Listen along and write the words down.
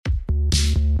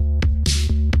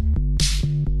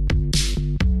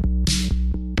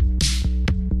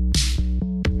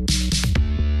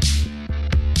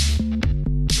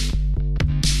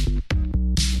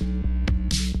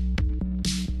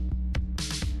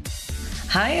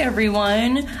Hi,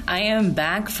 everyone. I am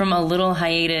back from a little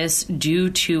hiatus due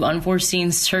to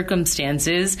unforeseen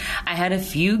circumstances. I had a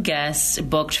few guests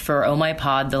booked for Oh My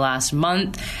Pod the last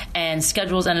month, and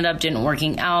schedules ended up didn't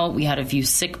working out. We had a few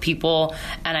sick people,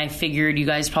 and I figured you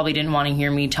guys probably didn't want to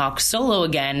hear me talk solo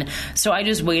again, so I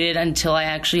just waited until I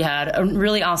actually had a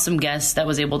really awesome guest that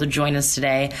was able to join us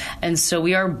today. And so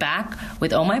we are back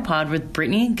with Oh My Pod with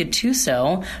Brittany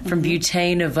Gattuso from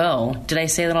Beauté Nouveau. Did I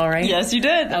say that all right? Yes, you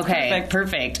did. That's okay, perfect.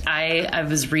 I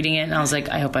was reading it and I was like,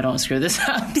 I hope I don't screw this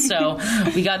up. So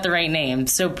we got the right name.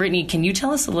 So Brittany, can you tell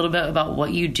us a little bit about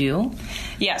what you do?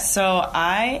 Yes, so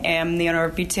I am the owner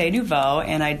of Beauté Nouveau,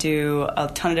 and I do a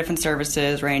ton of different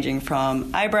services ranging from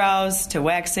eyebrows to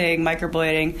waxing,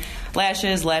 microblading,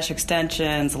 lashes, lash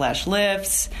extensions, lash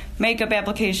lifts, makeup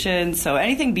applications. So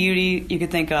anything beauty you could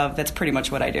think of, that's pretty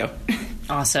much what I do.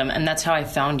 Awesome. And that's how I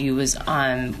found you was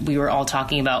we were all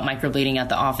talking about microblading at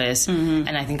the office. And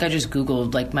I think I just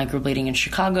Googled like microblading in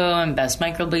Chicago and best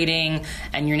microblading,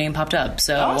 and your name popped up.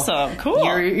 So awesome. Cool.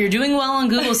 You're doing well on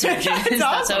Google searches. That's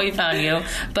awesome. how we found you.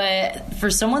 But for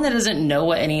someone that doesn't know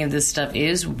what any of this stuff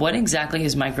is, what exactly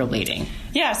is microblading?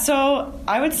 Yeah, so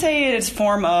I would say it's a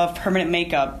form of permanent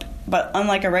makeup. But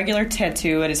unlike a regular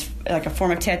tattoo, it is like a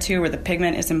form of tattoo where the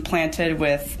pigment is implanted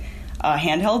with a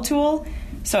handheld tool.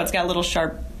 So it's got little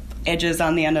sharp edges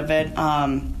on the end of it.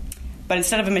 But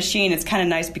instead of a machine, it's kind of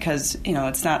nice because,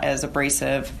 it's not as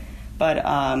abrasive. But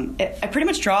I pretty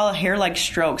much draw hair-like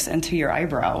strokes into your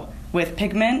eyebrow with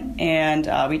pigment.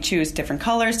 And we choose different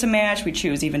colors to match. We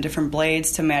choose even different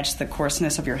blades to match the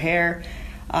coarseness of your hair.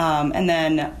 And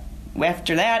then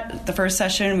after that, the first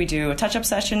session, we do a touch-up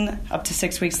session up to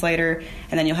 6 weeks later.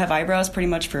 And then you'll have eyebrows pretty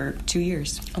much for 2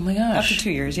 years. Oh, my gosh. Up to 2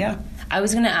 years, yeah. I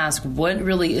was going to ask, what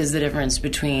really is the difference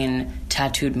between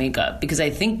tattooed makeup? Because I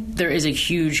think there is a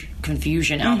huge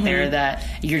confusion out there that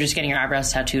you're just getting your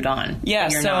eyebrows tattooed on. Yeah,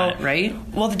 you're not, right?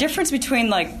 Well, the difference between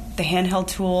like the handheld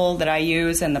tool that I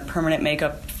use and the permanent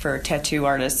makeup for tattoo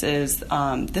artists is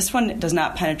this one does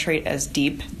not penetrate as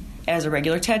deep as a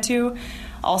regular tattoo.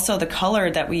 Also, the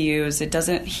color that we use, it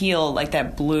doesn't heal like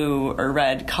that blue or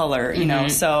red color, you know.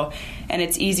 So, and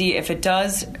it's easy if it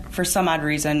does, for some odd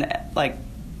reason, like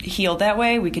healed that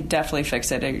way, we could definitely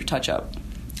fix it at your touch-up.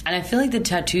 And I feel like the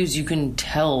tattoos, you can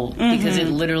tell because it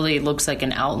literally looks like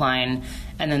an outline,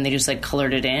 and then they just like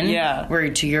colored it in. Yeah. Where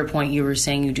to your point, you were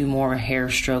saying you do more hair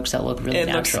strokes that look really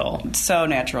natural. Looks so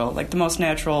natural, like the most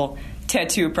natural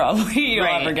tattoo probably you'll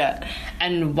ever get.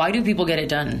 And why do people get it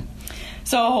done?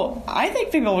 So I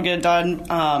think people will get it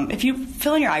done. If you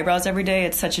fill in your eyebrows every day,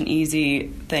 it's such an easy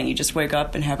thing. You just wake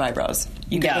up and have eyebrows.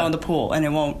 You can go in the pool and it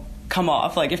won't come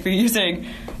off. Like if you're using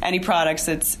any products,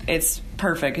 it's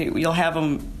perfect. You'll have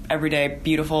them every day,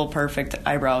 beautiful, perfect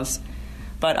eyebrows.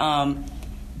 But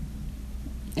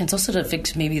it's also to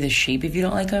fix maybe the shape if you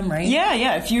don't like them, right?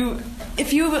 Yeah. If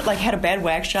you like had a bad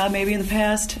wax job maybe in the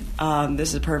past, this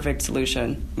is a perfect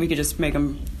solution. We could just make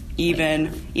them even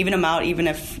them out, even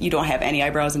if you don't have any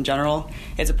eyebrows in general.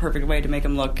 It's a perfect way to make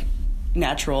them look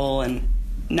natural and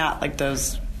not like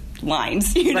those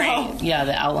lines, you know? Yeah,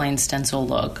 the outline stencil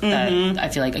look that I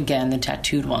feel like, again, the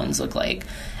tattooed ones look like.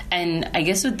 And I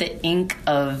guess with the ink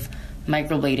of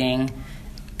microblading,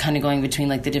 kind of going between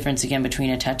like the difference again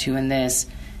between a tattoo and this,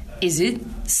 is it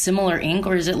similar ink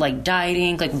or is it like dyed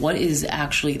ink? Like what is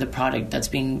actually the product that's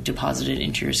being deposited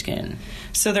into your skin?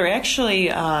 So they're actually,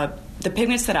 the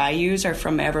pigments that I use are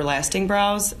from Everlasting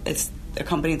Brows. It's a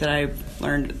company that I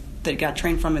learned that got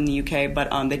trained from in the UK,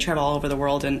 but they travel all over the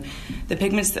world, and the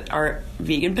pigments that are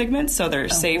vegan pigments, so they're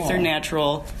safe, they're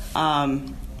natural,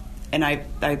 and I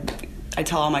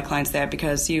tell all my clients that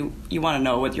because you want to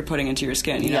know what you're putting into your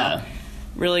skin, you know.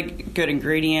 Really good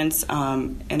ingredients,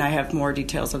 and I have more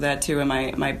details of that too in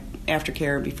my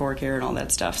aftercare, before care, and all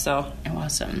that stuff. So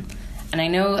awesome. And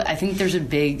I think there's a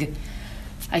big,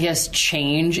 I guess,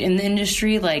 change in the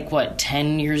industry. Like,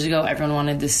 10 years ago, everyone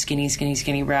wanted the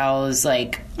skinny brows,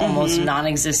 like, almost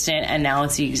non-existent, and now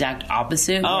it's the exact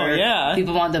opposite. Oh, where yeah.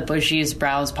 people want the bushiest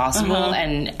brows possible,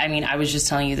 and, I mean, I was just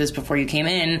telling you this before you came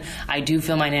in. I do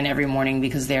fill mine in every morning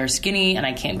because they are skinny, and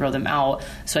I can't grow them out,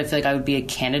 so I feel like I would be a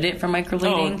candidate for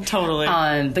microblading. Oh, totally.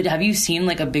 But have you seen,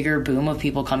 like, a bigger boom of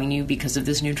people coming to you because of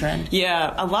this new trend?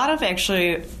 Yeah, a lot of,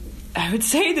 actually, I would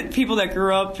say that people that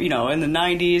grew up, in the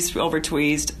 90s,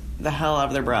 over-tweezed the hell out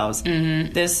of their brows.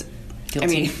 This, Guilty. I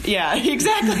mean, yeah,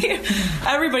 exactly.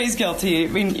 Everybody's guilty. I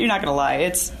mean, you're not going to lie.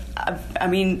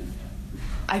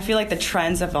 I feel like the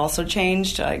trends have also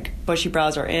changed. Like, bushy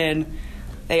brows are in.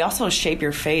 They also shape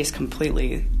your face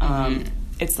completely.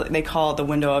 It's they call it the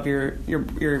window of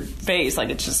your face. Like,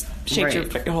 it just shapes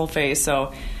your whole face.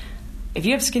 So if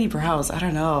you have skinny brows, I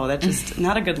don't know. That's just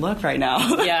not a good look right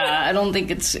now. Yeah, I don't think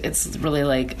it's really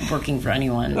like working for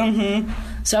anyone. Mm-hmm.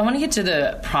 So I want to get to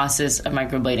the process of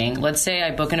microblading. Let's say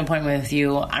I book an appointment with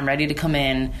you. I'm ready to come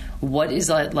in. What is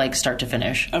that like start to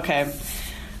finish? Okay.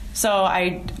 So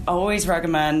I always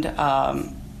recommend you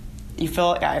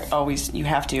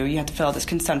have to fill out this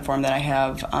consent form that I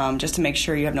have just to make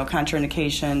sure you have no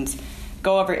contraindications.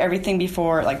 Go over everything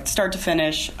before, like start to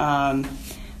finish.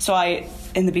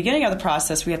 In the beginning of the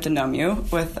process, we have to numb you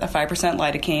with a 5%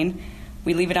 lidocaine.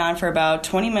 We leave it on for about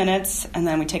 20 minutes, and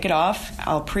then we take it off.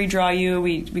 I'll pre-draw you.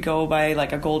 We go by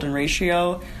like a golden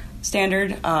ratio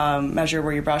standard, measure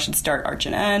where your brow should start, arch,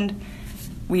 and end.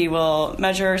 We will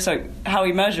measure, so how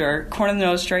we measure, corner of the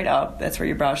nose straight up, that's where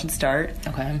your brow should start.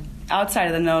 Okay. Outside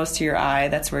of the nose to your eye,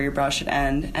 that's where your brow should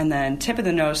end. And then tip of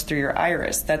the nose through your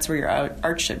iris, that's where your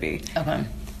arch should be. Okay.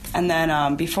 And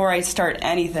then before I start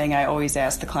anything, I always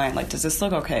ask the client, like, does this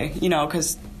look okay? You know,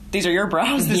 because these are your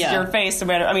brows, this is your face. No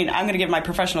matter, I mean, I'm going to give my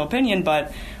professional opinion,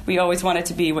 but we always want it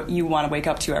to be what you want to wake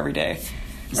up to every day.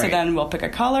 Right. So then we'll pick a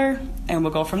color, and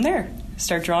we'll go from there.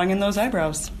 Start drawing in those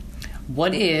eyebrows.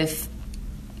 What if,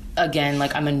 again,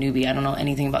 like I'm a newbie, I don't know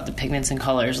anything about the pigments and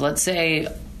colors. Let's say,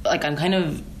 like, I'm kind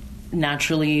of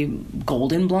naturally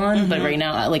golden blonde, but right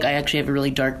now, like, I actually have a really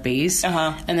dark base,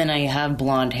 and then I have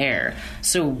blonde hair.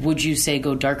 So would you say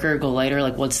go darker, go lighter?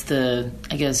 Like, what's the,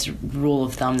 I guess, rule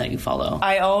of thumb that you follow?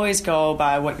 I always go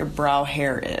by what your brow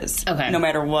hair is. Okay. No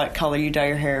matter what color you dye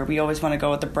your hair, we always want to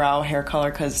go with the brow hair color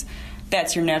because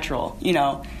that's your natural, you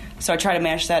know. So I try to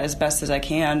match that as best as I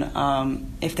can.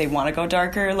 If they want to go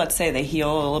darker, let's say they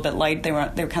heal a little bit light, they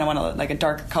kind of want like a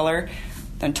darker color,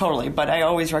 then totally. But I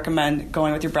always recommend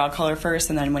going with your brow color first,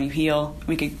 and then when you heal,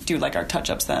 we could do like our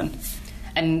touch-ups then.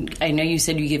 And I know you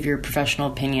said you give your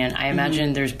professional opinion. I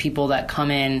imagine there's people that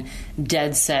come in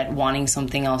dead set wanting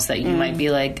something else that you might be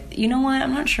like, you know what,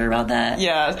 I'm not sure about that.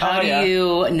 Yeah. How do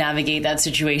you navigate that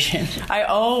situation? I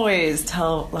always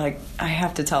I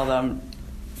have to tell them,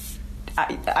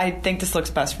 I think this looks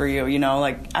best for you, you know,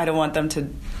 like I don't want them to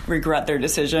regret their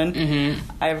decision.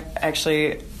 I've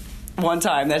actually, one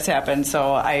time that's happened,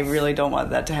 so I really don't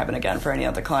want that to happen again for any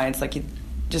other clients. Like, you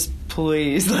just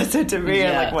please listen to me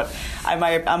and like what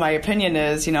my opinion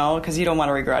is, you know, because you don't want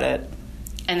to regret it.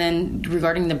 And then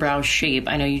regarding the brow shape,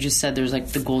 I know you just said there's like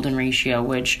the golden ratio,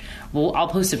 which I'll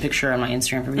post a picture on my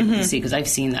Instagram for people to see because I've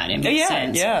seen that. It makes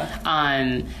sense.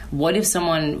 Yeah. What if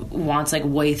someone wants like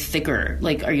way thicker?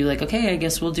 Like, are you like, okay, I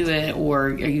guess we'll do it? Or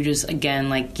are you just, again,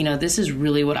 like, you know, this is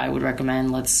really what I would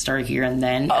recommend. Let's start here and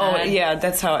then add? Yeah,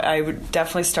 that's how I would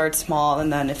definitely start small.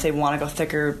 And then if they want to go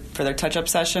thicker for their touch-up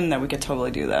session, then we could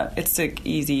totally do that. It's an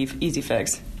easy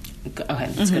fix. Okay,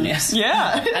 that's good news.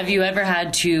 Yeah. Have you ever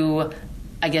had to,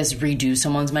 I guess, redo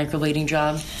someone's microblading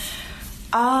job?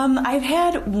 I've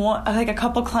had a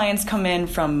couple clients come in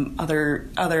from other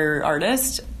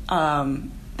artists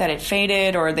that it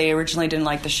faded, or they originally didn't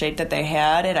like the shape that they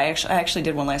had. I actually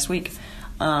did one last week,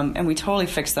 and we totally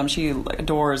fixed them. She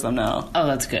adores them now. Oh,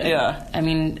 that's good. Yeah. I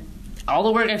mean, all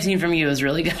the work I've seen from you is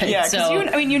really good. Yeah,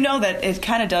 because you know that it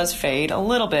kind of does fade a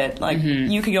little bit. Like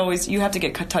you have to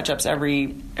get touch-ups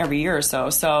every year or so.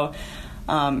 So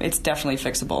it's definitely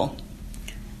fixable.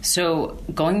 So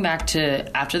going back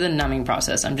to after the numbing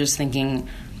process, I'm just thinking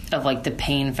of like the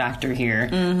pain factor here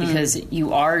because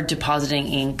you are depositing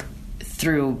ink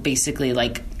through basically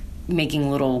like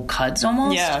making little cuts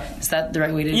almost. Yeah. Is that the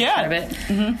right way to describe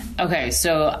it? Okay,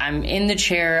 so I'm in the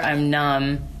chair, I'm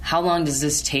numb. How long does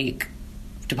this take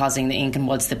depositing the ink, and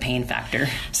what's the pain factor?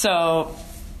 So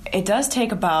it does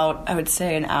take about, I would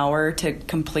say, an hour to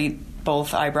complete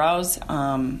both eyebrows.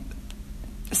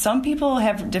 Some people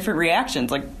have different reactions.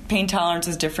 Like, pain tolerance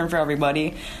is different for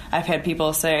everybody. I've had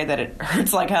people say that it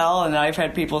hurts like hell, and I've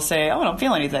had people say, oh, I don't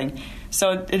feel anything.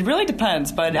 So it really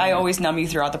depends, but I always numb you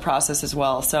throughout the process as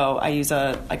well. So I use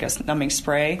numbing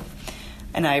spray,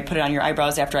 and I put it on your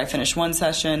eyebrows after I finish one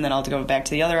session, then I'll go back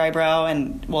to the other eyebrow,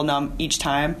 and we'll numb each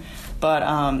time.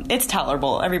 But it's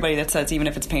tolerable. Everybody that says even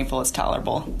if it's painful, it's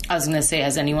tolerable. I was going to say,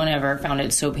 has anyone ever found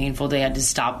it so painful they had to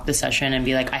stop the session and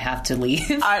be like, I have to leave?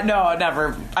 No,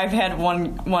 never. I've had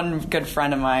one good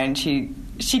friend of mine.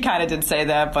 She kind of did say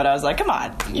that, but I was like, come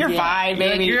on, you're fine,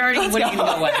 baby. You're already, what are you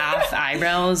going to go, half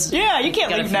eyebrows? Yeah, you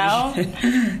can't leave now.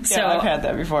 So I've had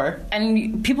that before.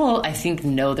 And people, I think,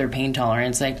 know their pain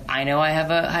tolerance. Like, I know I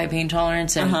have a high pain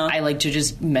tolerance, and I like to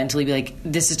just mentally be like,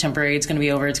 this is temporary, it's going to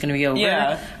be over, it's going to be over.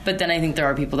 Yeah. But then I think there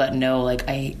are people that know, like,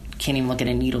 I can't even look at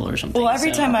a needle or something. Well,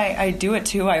 every time I do it,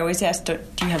 too, I always ask, do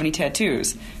you have any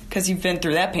tattoos? Because you've been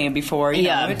through that pain before. You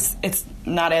know, it's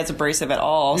not as abrasive at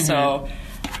all, so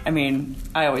I mean,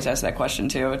 I always ask that question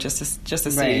too, just to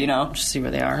see, Right. you know. Just see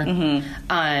where they are.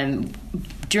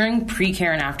 During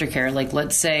pre-care and aftercare, like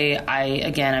let's say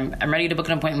I'm ready to book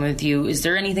an appointment with you. Is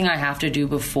there anything I have to do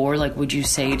before? Like, would you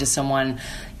say to someone,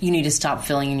 you need to stop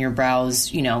filling in your brows,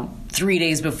 3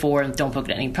 days before, don't put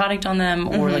any product on them?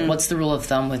 Or like, what's the rule of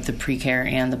thumb with the pre-care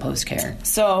and the post-care?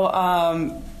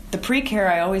 So the pre-care,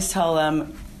 I always tell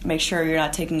them, make sure you're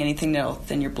not taking anything that'll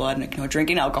thin your blood, and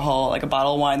drinking alcohol, like a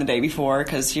bottle of wine the day before,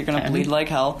 because you're going to bleed like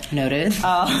hell. Noted.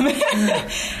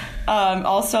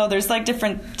 Also, there's like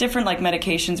different like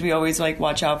medications we always like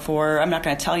watch out for. I'm not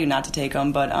going to tell you not to take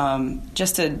them, but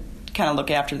just to kind of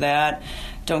look after that.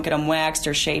 Don't get them waxed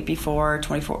or shaped before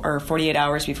 24 or 48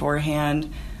 hours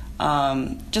beforehand.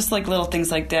 Just like little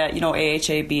things like that,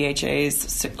 AHA,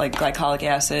 BHAs, like glycolic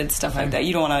acid, stuff like that.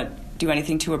 You don't want to do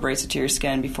anything too abrasive to your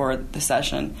skin before the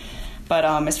session. But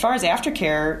as far as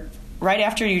aftercare, right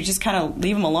after, you just kind of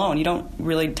leave them alone. You don't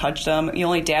really touch them. You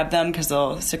only dab them because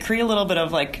they'll secrete a little bit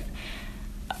of, like,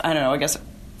 I don't know, I guess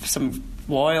some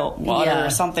water or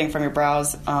something from your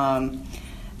brows.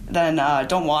 Then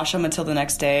don't wash them until the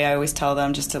next day. I always tell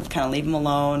them just to kind of leave them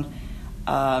alone.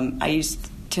 I used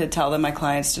to tell them, my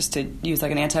clients, just to use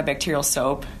like an antibacterial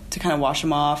soap to kind of wash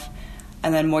them off,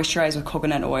 and then moisturize with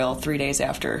coconut oil 3 days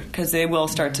after, because they will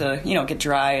start to, get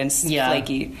dry and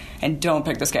flaky. And don't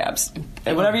pick the scabs.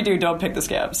 Whatever you do, don't pick the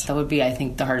scabs. That would be, I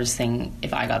think, the hardest thing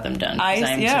if I got them done. Because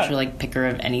I'm such a picker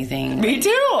of anything. Me too.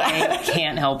 I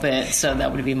can't help it. So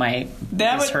that would be my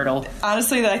biggest hurdle.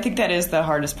 Honestly, I think that is the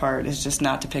hardest part, is just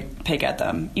not to pick at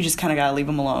them. You just kind of got to leave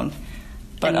them alone.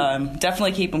 But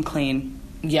definitely keep them clean.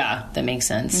 Yeah, that makes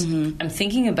sense. I'm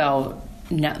thinking about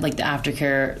like the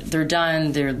aftercare. They're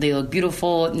done. They look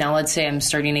beautiful. Now let's say I'm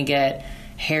starting to get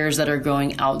hairs that are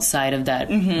growing outside of that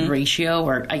ratio,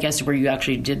 or I guess where you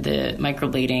actually did the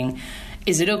microblading.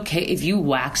 Is it okay if you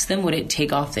wax them? Would it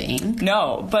take off the ink?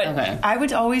 No, but I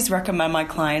would always recommend my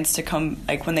clients to come,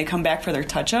 like when they come back for their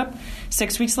touch-up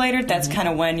 6 weeks later, that's kind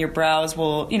of when your brows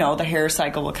will, the hair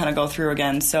cycle will kind of go through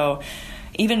again. So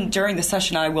even during the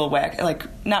session, I will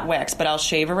not wax, but I'll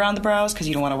shave around the brows, because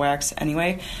you don't want to wax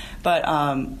anyway. But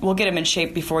we'll get them in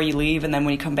shape before you leave, and then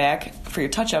when you come back for your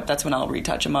touch-up, that's when I'll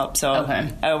retouch them up. So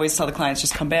I always tell the clients,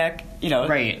 just come back,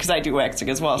 because I do waxing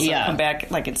as well. So come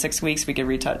back, like in 6 weeks, we can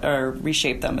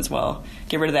reshape them as well.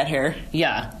 Get rid of that hair.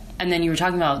 Yeah. And then you were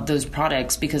talking about those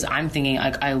products, because I'm thinking,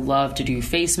 like, I love to do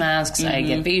face masks. I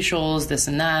get facials, this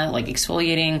and that, like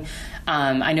exfoliating.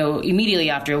 I know immediately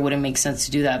after it wouldn't make sense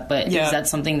to do that, but is that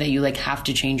something that you have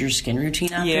to change your skin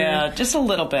routine after? Yeah, just a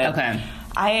little bit.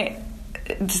 Okay.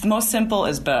 The most simple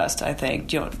is best, I think.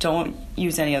 Don't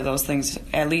use any of those things,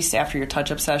 at least after your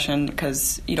touch-up session,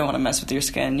 because you don't want to mess with your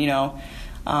skin, and you don't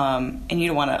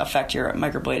want to affect your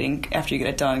microblading after you get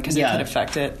it done, because it could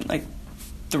affect it, like,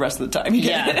 the rest of the time.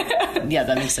 Yeah,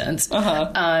 that makes sense.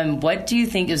 What do you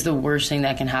think is the worst thing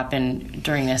that can happen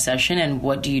during a session, and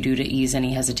what do you do to ease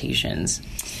any hesitations?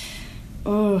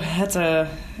 Oh, that's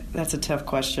a tough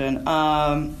question.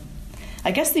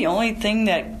 I guess the only thing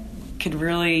that could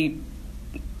really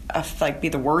be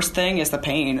the worst thing is the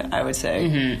pain, I would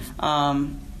say,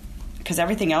 because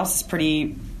everything else is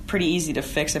pretty easy to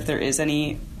fix if there is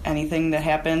anything that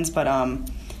happens. But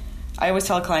I always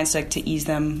tell clients to ease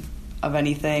them of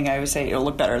anything. I always say it'll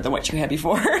look better than what you had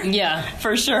before. Yeah,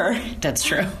 for sure. That's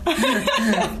true.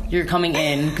 You're coming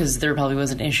in because there probably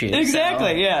was an issue.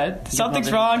 Exactly. So yeah,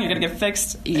 something's wrong. You're gonna get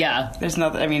fixed. Yeah. There's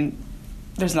nothing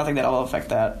that will affect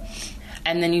that.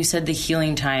 And then you said the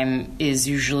healing time is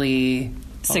usually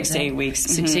 6 to 8 weeks.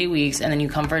 6 to 8 weeks, and then you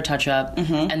come for a touch-up,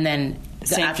 and then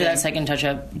after that second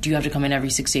touch-up, do you have to come in every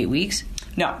 6 to 8 weeks?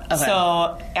 No. Okay.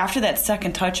 So after that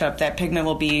second touch-up, that pigment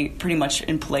will be pretty much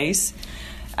in place.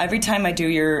 Every time I do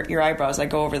your eyebrows, I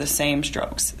go over the same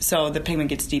strokes, so the pigment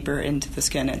gets deeper into the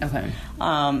skin.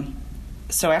 And,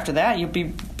 so after that, you'll be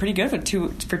pretty good for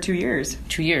 2 years.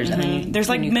 2 years. And then there's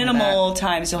minimal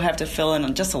times you'll have to fill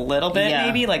in just a little bit,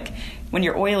 maybe. Like when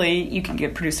you're oily, you can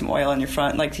produce some oil in your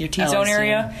front, like your T-zone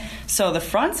area. So the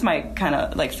fronts might kind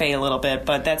of fade a little bit,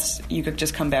 but you could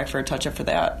just come back for a touch-up for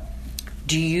that.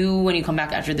 Do you, when you come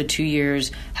back after the 2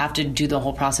 years, have to do the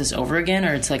whole process over again,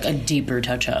 or it's like a deeper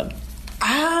touch-up?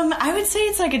 I would say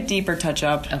it's like a deeper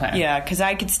touch-up. Okay. Yeah, because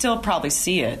I could still probably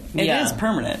see it. It is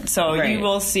permanent, so you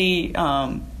will see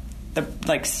some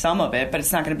of it, but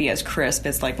it's not going to be as crisp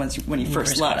as when you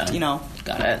first left.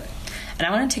 Got it. And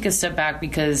I want to take a step back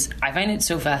because I find it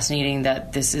so fascinating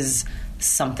that this is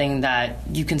something that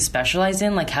you can specialize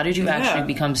in. Like, how did you actually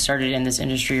become started in this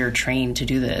industry or trained to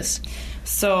do this?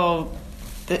 So,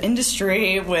 the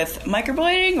industry with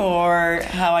microblading, or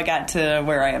how I got to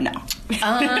where I am now?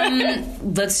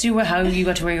 Let's see how you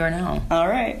got to where you are now. All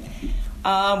right.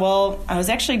 Well, I was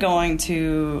actually going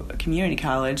to community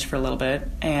college for a little bit,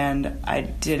 and I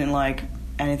didn't like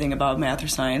anything about math or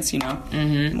science,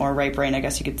 more right brain, I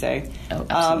guess you could say. Oh,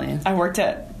 absolutely. I worked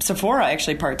at Sephora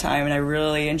actually part-time, and I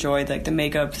really enjoyed like the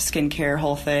makeup, skincare,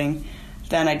 whole thing.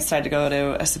 Then I decided to go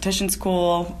to esthetician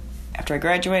school. After I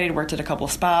graduated, worked at a couple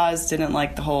of spas, didn't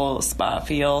like the whole spa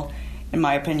feel, in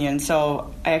my opinion.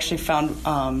 So I actually found,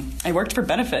 I worked for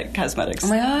Benefit Cosmetics. Oh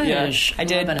my gosh. Yeah. I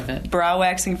did Benefit. brow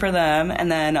waxing for them,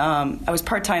 and then I was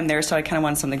part-time there, so I kind of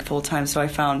wanted something full-time, so I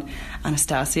found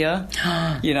Anastasia,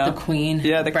 The queen.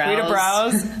 Yeah, the queen of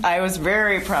brows. I was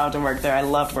very proud to work there. I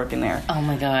loved working there. Oh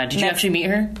my God. Did you actually meet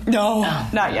her? No,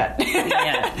 not yet.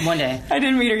 Yeah, one day. I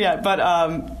didn't meet her yet, but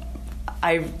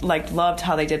I loved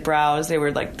how they did brows. They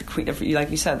were like the queen of,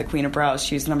 like you said, the queen of brows.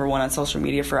 She's number one on social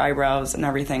media for eyebrows and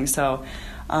everything. So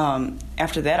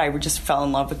after that, I just fell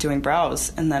in love with doing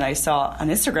brows. And then I saw on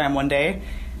Instagram one day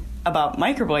about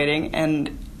microblading,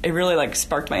 and it really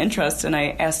sparked my interest. And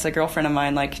I asked a girlfriend of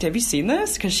mine, have you seen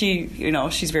this? Because she,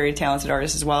 she's a very talented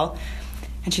artist as well.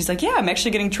 And she's like, yeah, I'm actually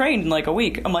getting trained in a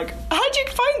week. I'm like, how'd you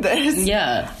find this?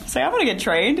 Yeah. So I want to get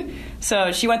trained.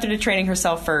 So she went through the training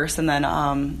herself first, and then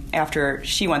after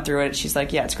she went through it, she's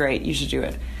like, yeah, it's great. You should do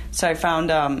it. So I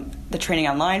found the training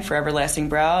online for Everlasting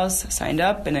Brows, signed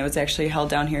up, and it was actually held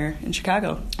down here in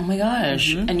Chicago. Oh my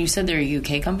gosh. Mm-hmm. And you said they're a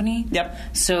UK company? Yep.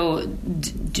 So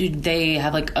did they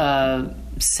have a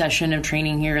session of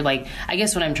training here? I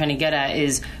guess what I'm trying to get at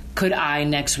is, could I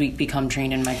next week become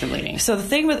trained in microblading? So the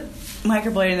thing with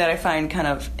microblading that I find kind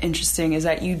of interesting is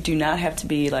that you do not have to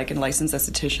be a licensed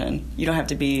esthetician. You don't have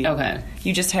to be. Okay.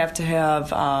 You just have to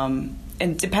have,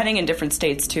 and depending in different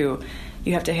states too,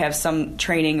 you have to have some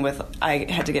training with. I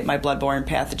had to get my bloodborne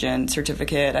pathogen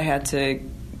certificate. I had to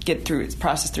get through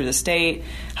process through the state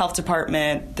health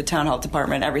department, the town health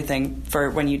department, everything for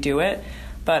when you do it.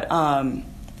 But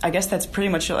I guess that's pretty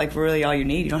much really all you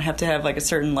need. You don't have to have a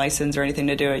certain license or anything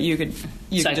to do it. You could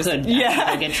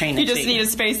get trained. You just need a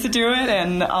space to do it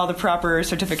and all the proper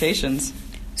certifications.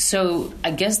 So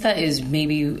I guess that is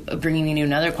maybe bringing me to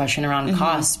another question around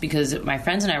costs, because my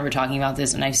friends and I were talking about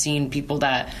this, and I've seen people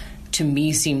that to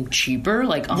me seem cheaper,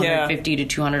 $150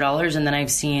 to $200, and then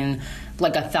I've seen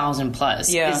 $1,000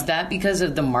 plus. Yeah. Is that because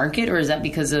of the market, or is that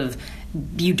because of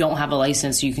you don't have a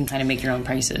license, so you can kind of make your own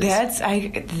prices? That's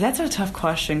a tough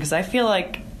question, because I feel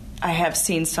like I have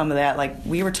seen some of that.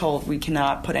 We were told we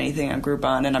cannot put anything on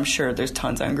Groupon, and I'm sure there's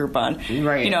tons on Groupon.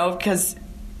 Right. Because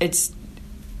it's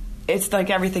like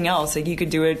everything else. You could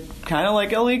do it kind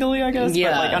of illegally, I guess,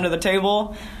 yeah. but under the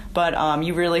table. But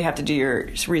you really have to do your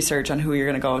research on who you're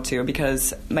going to go to,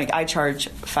 because I charge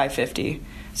 $550.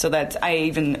 So that I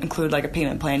even include a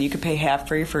payment plan. You could pay half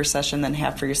for your first session, then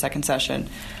half for your second session.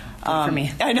 For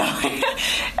me. I know.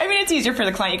 I mean, it's easier for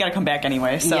the client. You got to come back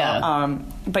anyway. So, yeah.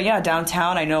 But yeah,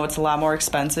 downtown, I know it's a lot more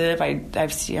expensive. I've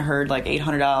heard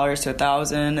 $800 to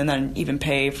 $1,000, and then even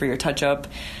pay for your touch up.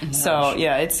 Oh, so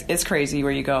yeah, it's crazy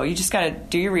where you go. You just got to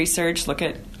do your research, look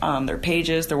at their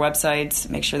pages, their websites,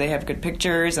 make sure they have good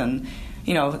pictures, and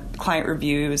client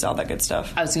reviews, all that good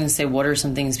stuff. I was going to say, what are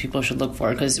some things people should look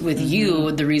for? Because with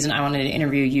you, the reason I wanted to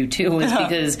interview you too was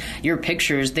because your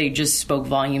pictures, they just spoke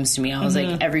volumes to me. I was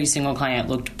every single client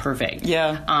looked perfect.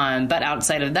 Yeah. But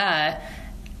outside of that,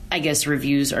 I guess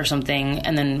reviews are something.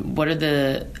 And then what are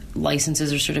the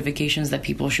licenses or certifications that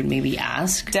people should maybe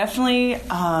ask? Definitely.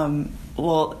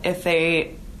 Well,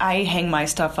 I hang my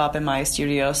stuff up in my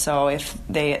studio, so if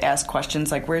they ask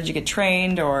questions where did you get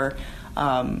trained, or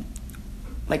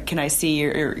can I see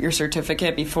your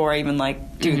certificate before I even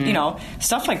do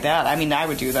stuff like that. I mean, I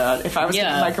would do that if I was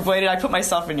getting microbladed. I put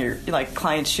myself in your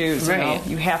client's shoes. Right.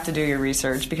 You have to do your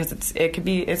research, because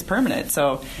it's permanent.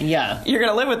 So yeah, you're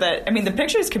gonna live with it. I mean, the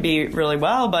pictures could be really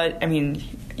well, but I mean,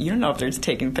 you don't know if they're just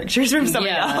taking pictures from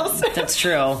somebody else. That's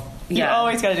true. You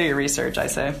always got to do your research, I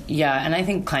say. Yeah, and I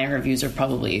think client reviews are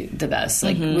probably the best.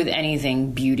 With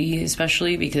anything, beauty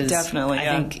especially, because definitely, I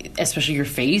think especially your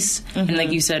face, and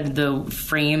like you said, the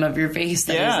frame of your face,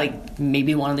 that is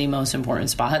maybe one of the most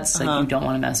important spots. You don't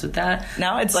want to mess with that.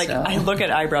 Now it's I look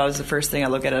at eyebrows, the first thing I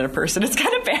look at a person. It's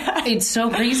kind of bad. It's so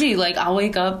crazy. I'll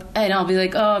wake up and I'll be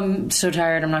like, oh, I'm so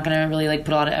tired. I'm not going to really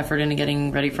put a lot of effort into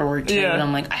getting ready for work today. But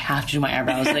I'm I have to do my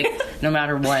eyebrows, no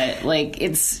matter what.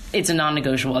 It's a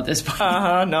non-negotiable at this point.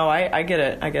 No, I get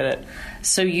it. I get it.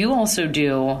 So you also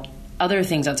do other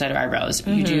things outside of eyebrows.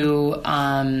 You do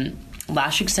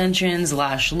lash extensions,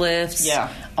 lash lifts,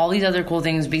 all these other cool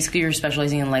things. Basically, you're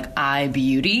specializing in like eye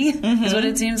beauty, is what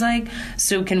it seems like.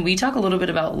 So can we talk a little bit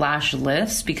about lash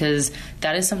lifts? Because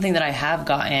that is something that I have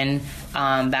gotten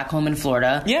back home in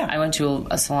Florida. Yeah. I went to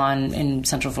a salon in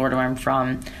Central Florida where I'm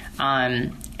from.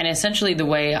 And essentially the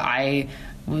way I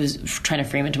was trying to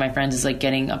frame it to my friends is like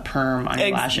getting a perm on your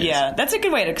lashes. Yeah, that's a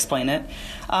good way to explain it.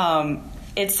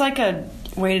 It's like a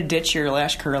way to ditch your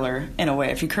lash curler in a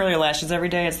way. If you curl your lashes every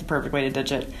day, it's the perfect way to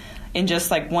ditch it. In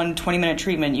just like one 20-minute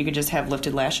treatment, you could just have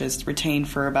lifted lashes retained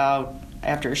for about,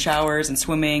 after showers and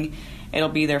swimming, it'll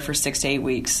be there for 6 to 8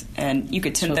 weeks. And you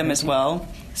could tint them as well.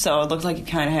 So it looks like you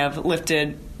kind of have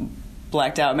lifted,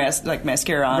 blacked out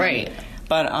mascara on. Right.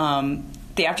 But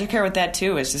the aftercare with that,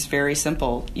 too, is just very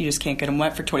simple. You just can't get them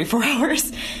wet for 24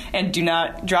 hours. And do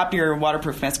not drop your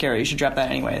waterproof mascara. You should drop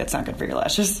that anyway. That's not good for your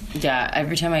lashes. Yeah,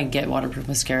 every time I get waterproof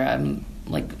mascara, I'm,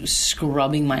 like,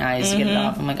 scrubbing my eyes to get it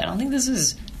off. I'm like, I don't think this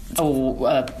is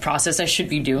a process I should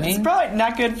be doing. It's probably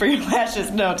not good for your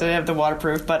lashes, no, to have the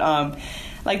waterproof. But,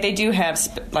 like, they do have,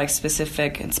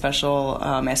 specific and special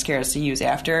mascaras to use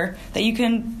after that you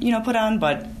can, put on.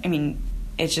 But, I mean,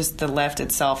 it's just the lift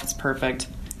itself is perfect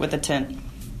with the tint.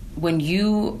 When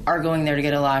you are going there to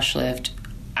get a lash lift,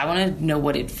 I want to know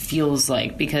what it feels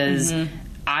like, because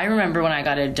I remember when I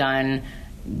got it done,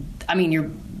 I mean, you're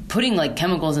putting like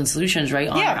chemicals and solutions right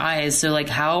on your eyes. So like,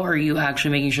 how are you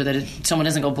actually making sure that someone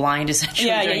doesn't go blind essentially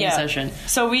during the session?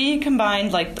 So we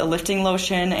combined like the lifting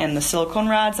lotion and the silicone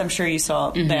rods. I'm sure you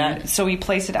saw that. So we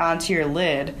place it onto your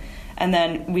lid, and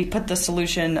then we put the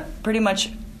solution pretty much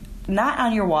not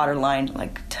on your waterline,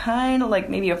 like kind of like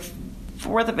maybe a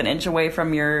fourth of an inch away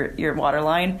from your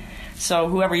waterline. So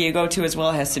whoever you go to as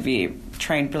well has to be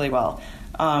trained really well.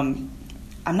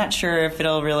 I'm not sure if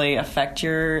it'll really affect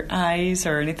your eyes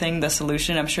or anything, the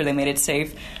solution. I'm sure they made it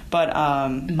safe. But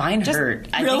mine hurt.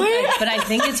 Really? But I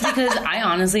think it's because I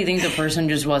honestly think the person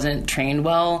just wasn't trained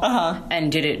well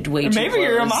and did it way too Maybe close.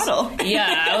 you're a model.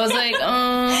 Yeah, I was like,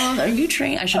 are you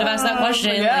trained? I should have asked that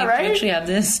question. Yeah, right? Do you actually have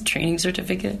this training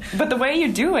certificate? But the way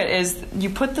you do it is you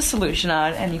put the solution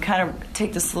on and you kind of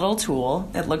take this little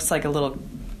tool. It looks like a little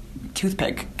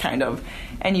toothpick, kind of.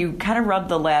 And you kind of rub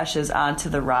the lashes onto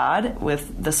the rod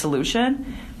with the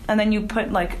solution. And then you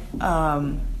put like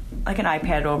an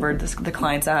iPad over the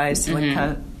client's eyes to like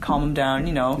kind of calm them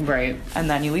down, Right. And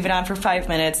then you leave it on for 5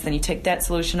 minutes. Then you take that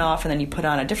solution off, and then you put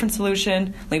on a different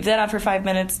solution. Leave that on for 5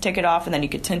 minutes. Take it off, and then you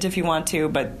could tint if you want to.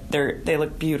 But they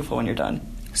look beautiful when you're done.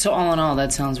 So all in all,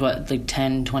 that sounds, like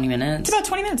 10, 20 minutes? It's about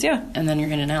 20 minutes, yeah. And then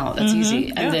you're in and out. That's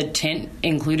easy. And the tint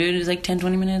included is like 10,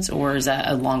 20 minutes? Or is that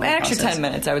a longer process? Actually, 10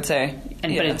 minutes, I would say.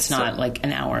 But it's not like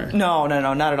an hour? No,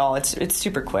 not at all. It's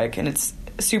super quick, and it's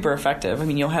super effective. I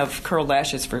mean, you'll have curled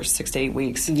lashes for 6 to 8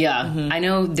 weeks. Yeah. I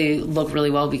know they look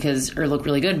really well look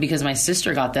really good because my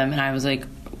sister got them, and I was like,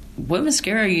 what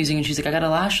mascara are you using? And she's like, I got a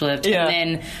lash lift. Yeah.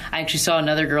 And then I actually saw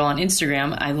another girl on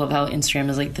Instagram. I love how Instagram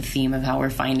is like the theme of how we're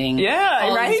finding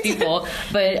all these people.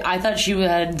 But I thought she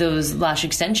had those lash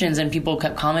extensions, and people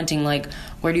kept commenting like,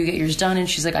 where do you get yours done? And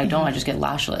she's like, I don't. I just get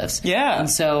lash lifts. Yeah. And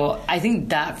so I think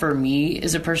that for me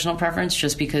is a personal preference,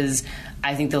 just because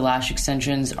I think the lash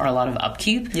extensions are a lot of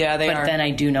upkeep. Yeah, they are. But then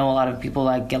I do know a lot of people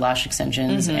that get lash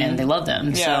extensions and they love them.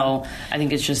 Yeah. So I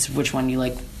think it's just which one you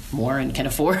like more and can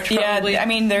afford. Probably. Yeah, I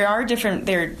mean, there are different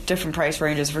price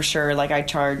ranges for sure. Like I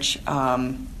charge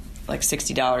like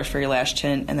 $60 for your lash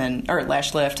tint or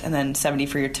lash lift, and then $70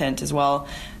 for your tint as well.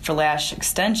 For lash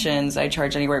extensions, I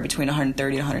charge anywhere between $130 to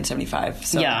 $175.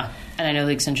 So. Yeah, and I know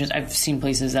the extensions. I've seen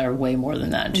places that are way more than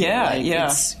that. Too. Yeah, like,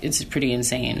 yeah. It's pretty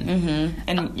insane.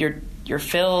 And your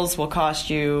fills will cost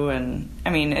you, and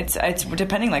I mean it's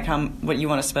depending like what you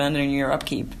want to spend and your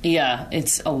upkeep. Yeah,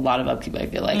 it's a lot of upkeep. I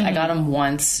feel like I got them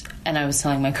once, and I was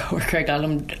telling my coworker I got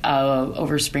them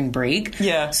over spring break.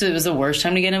 Yeah, so it was the worst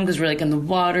time to get them because we're like in the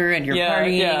water and you're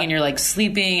partying and you're like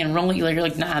sleeping and rolling. You're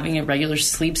like not having a regular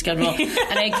sleep schedule.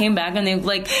 And I came back and they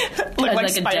like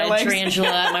like a dead legs.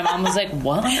 tarantula. My mom was like,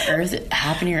 "What on earth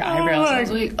happened to your eyebrows?" I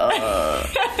was like,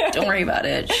 "Don't worry about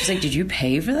it." She's like, "Did you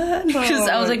pay for that?" Because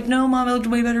I was like, "No, Mom, it looked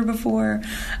way better before."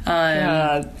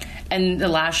 And the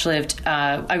lash lift,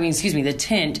 the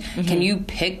tint, can you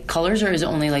pick colors, or is it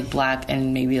only like black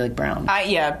and maybe like brown?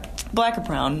 Black or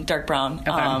brown, dark brown.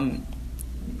 Okay.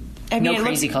 I mean, no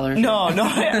crazy colors. No.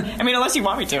 I mean, unless you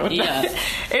want me to. Yeah.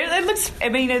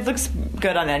 It looks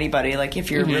good on anybody. Like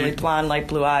if you're really blonde, light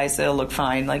blue eyes, it'll look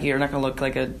fine. Like you're not gonna look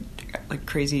like a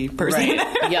crazy person.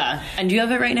 Right. Yeah. And do you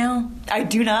have it right now? I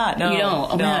do not. No. You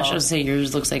don't? Oh no. my gosh! I was say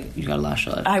yours looks like you got a lash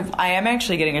lift. I am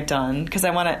actually getting it done because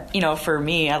I want to. For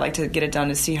me, I like to get it done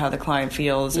to see how the client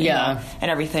feels. And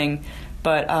everything.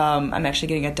 But I'm actually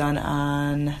getting it done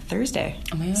on Thursday.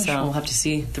 Oh my gosh, So- we'll have to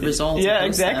see the results. Yeah,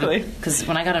 exactly. Because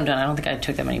when I got them done, I don't think I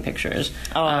took that many pictures.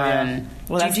 Oh, yeah.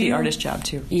 Well, that's do the you- artist job,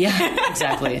 too. Yeah,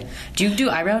 exactly. Do you do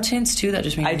eyebrow tints, too? That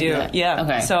just made me I think do, of that. yeah.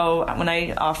 Okay. So when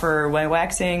I offer white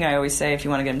waxing, I always say if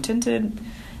you want to get them tinted,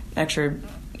 extra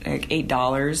like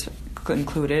 $8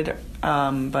 included.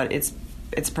 But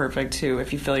it's perfect too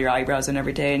if you fill your eyebrows in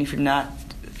every day, and if you're not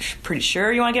pretty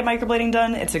sure you want to get microblading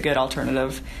done, it's a good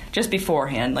alternative just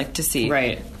beforehand, like to see.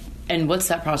 Right. And what's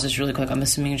that process really quick? I'm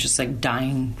assuming it's just like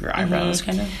dyeing your eyebrows,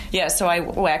 kind of? Yeah, so I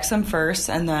wax them first,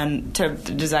 and then to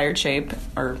the desired shape,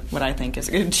 or what I think is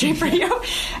a good shape for you.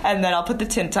 And then I'll put the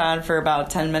tint on for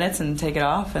about 10 minutes and take it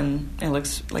off, and it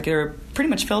looks like they're pretty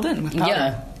much filled in with powder.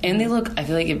 Yeah. And they look, I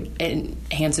feel like it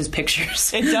enhances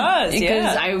pictures. It does,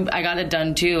 Because yeah. I got it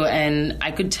done too, and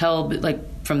I could tell, like,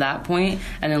 from that point,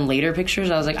 and then later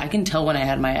pictures, I was like, I can tell when I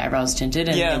had my eyebrows tinted,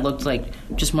 and Yeah. it looked like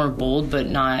just more bold, but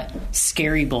not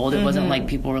scary bold. It wasn't like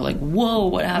people were like, whoa,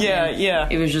 what happened? Yeah, yeah.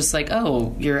 It was just like,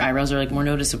 oh, your eyebrows are like more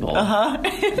noticeable. Uh-huh.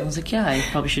 I was like, yeah, I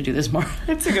probably should do this more.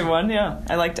 It's a good one, yeah.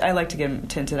 I like to get them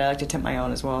tinted. I like to tint my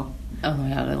own as well. Oh my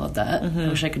god, I love that. I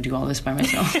wish I could do all this by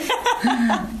myself.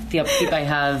 The upkeep I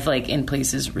have like in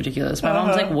place is ridiculous. My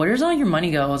mom's like, "Where's all your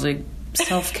money go?" I was like,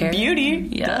 "Self-care, Beauty.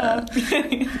 Yeah.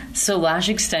 So lash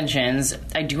extensions,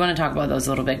 I do want to talk about those a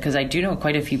little bit because I do know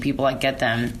quite a few people that get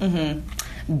them.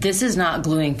 Mm-hmm. This is not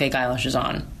gluing fake eyelashes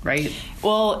on, right?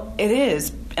 Well, it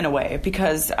is in a way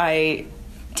because I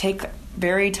take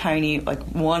very tiny, like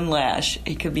one lash.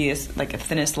 It could be like a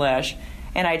thinnest lash,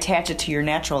 and I attach it to your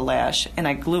natural lash, and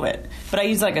I glue it. But I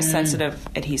use like a sensitive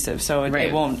adhesive, so it, Right.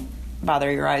 it won't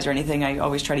bother your eyes or anything. I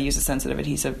always try to use a sensitive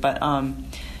adhesive, but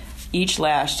each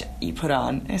lash you put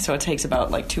on, so it takes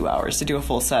about like 2 hours to do a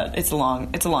full set. It's a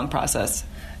long process.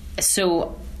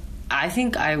 So I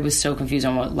think I was so confused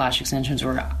on what lash extensions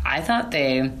were. I thought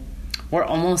they were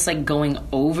almost like going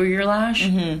over your lash.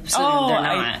 Mm-hmm. So they're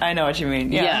not. I know what you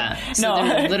mean. Yeah. So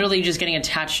they're literally just getting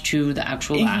attached to the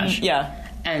actual lash. Yeah.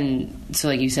 And so,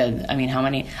 like you said, I mean, how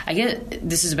many? I get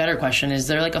this is a better question. Is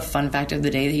there like a fun fact of the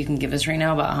day that you can give us right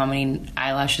now about how many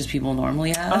eyelashes people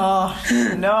normally have?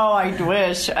 Oh no, I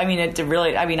wish. I mean, it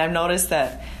really. I mean, I've noticed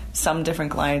that some different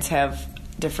clients have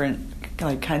different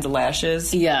like kinds of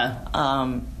lashes. Yeah.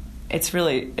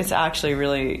 It's actually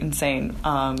really insane.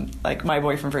 Like my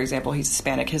boyfriend, for example, he's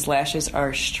Hispanic. His lashes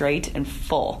are straight and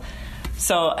full.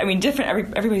 So I mean,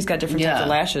 everybody's got different types of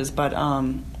lashes, but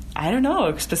I don't know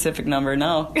a specific number.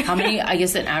 No. How many? I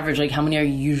guess an average. Like, how many are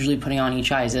you usually putting on each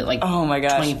eye? Is it like oh my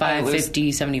gosh, 25,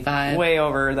 50, 75? Way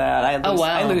over that.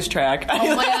 I lose track.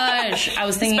 Oh my gosh, I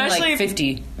was thinking like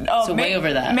 50. Oh, so way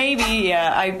over that. Maybe,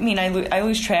 yeah. I mean, I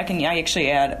lose track, and I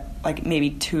actually add like maybe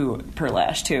 2 per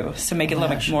lash too, to make it a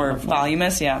little bit more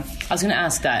voluminous. Yeah. I was going to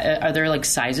ask that. Are there like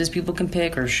sizes people can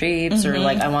pick, or shapes, or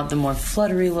like I want the more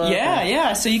fluttery look? Yeah, or...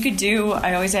 yeah. So you could do.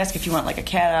 I always ask if you want like a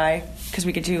cat eye, because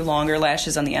we could do longer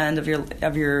lashes on the end of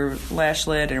your lash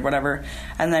lid or whatever,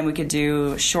 and then we could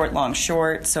do short, long,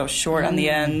 short. So short on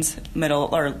the ends, middle,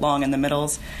 or long in the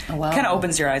middles. Oh, wow. Kind of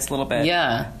opens your eyes a little bit.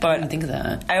 Yeah, but I didn't think of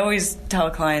that. I always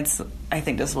tell clients, I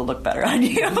think this will look better on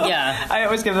you. Yeah. I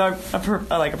always give them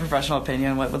a professional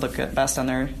opinion what would look best on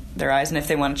their eyes, and if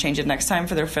they want to change it next time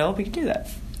for their fill, we can do that.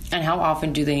 And how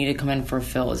often do they need to come in for a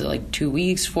fill? Is it like 2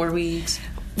 weeks, 4 weeks?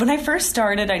 When I first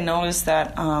started, I noticed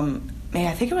that,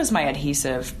 I think it was my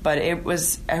adhesive, but it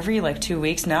was every like 2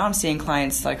 weeks. Now I'm seeing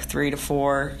clients like 3 to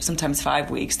 4, sometimes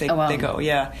 5 weeks. They go,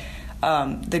 yeah.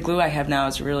 The glue I have now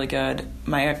is really good.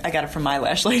 I got it from my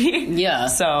lash lady. Yeah.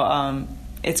 So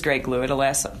it's great glue. It'll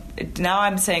last. Now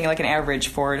I'm saying like an average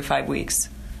 4 to 5 weeks.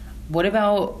 What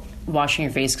about washing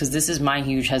your face? Because this is my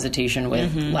huge hesitation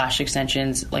with lash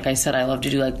extensions. Like I said, I love to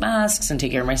do like masks and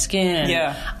take care of my skin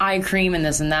and eye cream and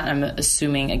this and that. I'm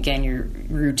assuming, again, your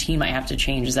routine might have to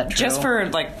change. Is that true? Just for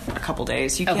like a couple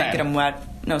days. You can't get them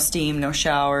wet. No steam, no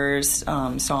showers,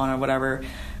 sauna, whatever,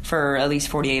 for at least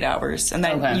 48 hours. And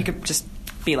then you could just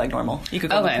be like normal. You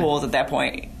could go to the pools at that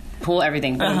point. Pool,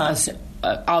 everything.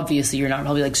 Obviously, you're not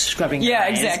probably like scrubbing your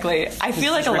eyes. Exactly. I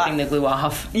feel like ripping the glue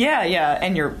off. Yeah,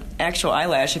 and your actual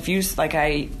eyelash. If you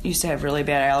I used to have really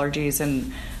bad allergies,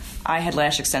 and I had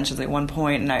lash extensions at one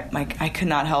point, and I could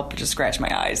not help but just scratch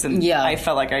my eyes, and I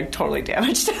felt like I totally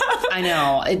damaged them. I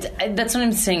know. That's what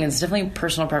I'm saying. It's definitely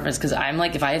personal preference, because I'm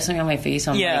like, if I have something on my face,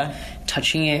 I'm like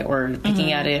touching it or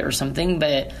picking at it or something,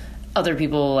 but other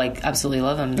people like absolutely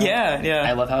love them. Yeah.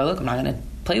 I love how I look. I'm not going to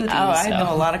play with these. I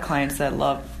know a lot of clients that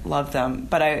love them,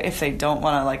 but if they don't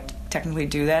want to like technically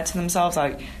do that to themselves,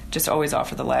 I just always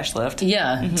offer the lash lift.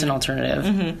 Yeah, it's an alternative.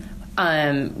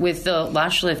 With the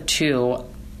lash lift too,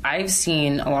 I've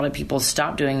seen a lot of people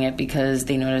stop doing it because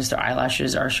they notice their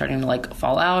eyelashes are starting to like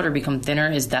fall out or become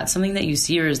thinner. Is that something that you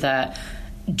see, or is that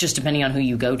just depending on who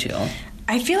you go to?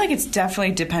 I feel like it's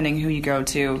definitely depending who you go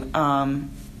to,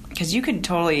 because you could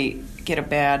totally get a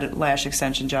bad lash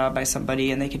extension job by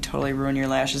somebody and they could totally ruin your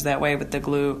lashes that way with the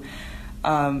glue.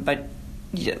 But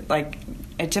like,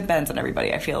 it depends on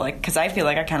everybody, I feel like, because I feel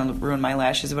like I kind of ruined my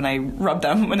lashes when I rubbed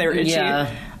them when they were itchy.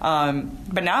 Yeah.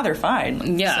 But now they're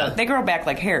fine. Yeah. So they grow back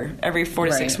like hair every 4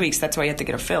 to 6 weeks. That's why you have to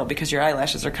get a fill, because your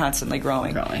eyelashes are constantly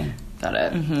growing. Got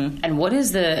it. And what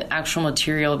is the actual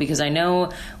material? Because I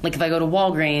know, like, if I go to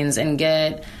Walgreens and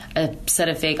get a set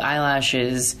of fake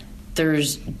eyelashes,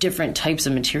 there's different types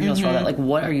of materials for all that. Like,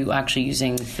 what are you actually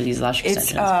using for these lash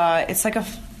extensions? It's like a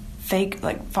fake,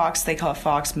 like, fox, they call it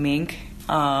fox mink.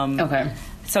 Okay.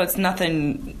 So it's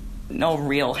nothing, no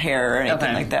real hair or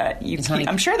anything like that.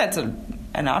 I'm sure that's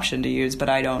an option to use, but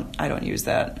I don't use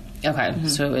that. Okay,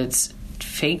 so it's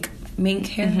fake mink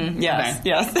hair? Yes, okay.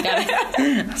 yes.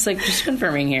 It's like, just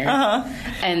confirming here.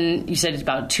 And you said it's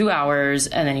about 2 hours,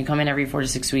 and then you come in every 4 to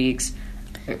 6 weeks.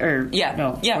 Or 4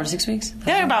 to 6 weeks?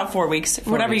 Yeah, about 4 weeks.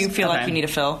 Whatever you feel like you need to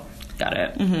fill. Got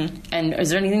it. And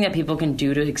is there anything that people can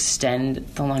do to extend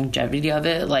the longevity of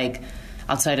it? Like,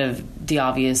 outside of the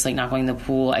obvious, like not going to the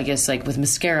pool, I guess, like with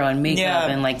mascara and makeup,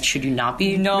 and like, should you not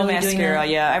be no really mascara?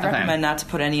 Doing that? I recommend not to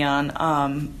put any on.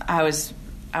 I was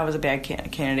a bad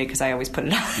candidate because I always put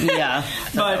it on. Yeah,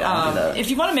 but if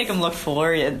you want to make them look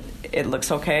fuller, it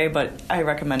looks okay. But I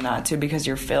recommend not to, because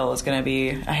your fill is going to be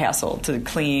a hassle to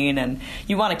clean, and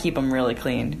you want to keep them really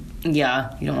clean.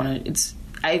 Yeah, you don't want to.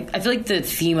 I feel like the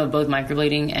theme of both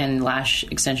microblading and lash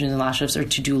extensions and lash lifts are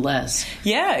to do less.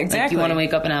 Yeah, exactly. Like, you want to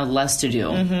wake up and have less to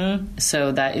do.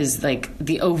 So that is like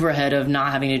the overhead of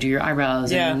not having to do your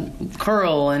eyebrows and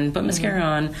curl and put mascara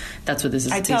on. That's what this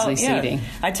is basically saving.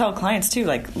 I tell clients too,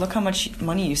 like, look how much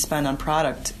money you spend on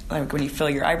product, like when you fill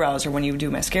your eyebrows or when you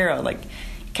do mascara, like,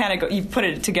 kind of you put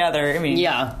it together. I mean,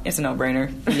 it's a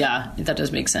no-brainer. Yeah, that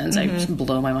does make sense. I just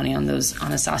blow my money on those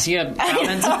Anastasia brow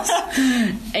pencils.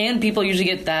 And people usually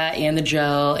get that and the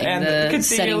gel and the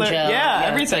setting gel. Yeah,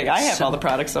 everything. Like, I have all the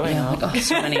products, so I know. Like,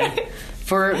 so many.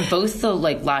 For both the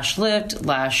like lash lift,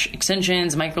 lash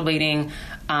extensions, microblading,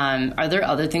 are there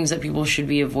other things that people should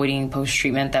be avoiding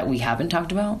post-treatment that we haven't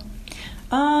talked about?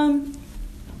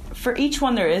 For each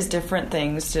one, there is different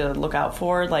things to look out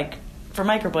for. Like, for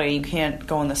microblading, you can't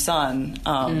go in the sun.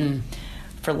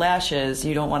 For lashes,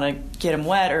 you don't want to get them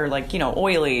wet or, like,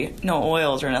 oily. No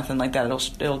oils or nothing like that.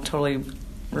 It'll totally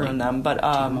ruin them. But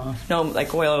no,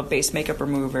 like, oil-based makeup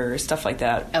remover, stuff like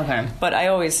that. Okay. But I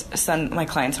always send my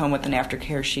clients home with an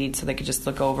aftercare sheet so they could just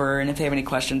look over, and if they have any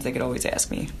questions, they could always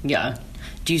ask me. Yeah.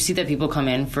 Do you see that people come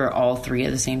in for all three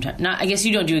at the same time? I guess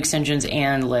you don't do extensions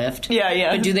and lift.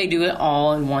 Yeah. But do they do it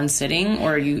all in one sitting,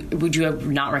 or would you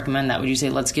not recommend that? Would you say,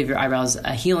 let's give your eyebrows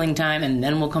a healing time and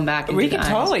then we'll come back and we can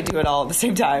totally do it all at the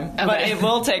same time, but it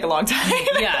will take a long time.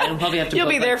 Yeah, it'll probably have to. You'll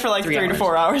be there for like 3 to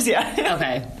 4 hours. Yeah.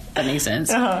 Okay. That makes sense.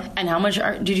 And how much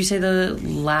did you say the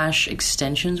lash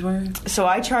extensions were? So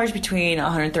I charge between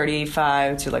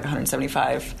 $135 to like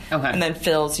 $175. Okay. And then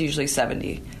fills usually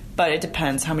 $70. But it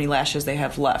depends how many lashes they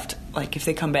have left. Like, if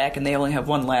they come back and they only have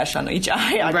one lash on each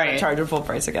eye, I'm going to charge them full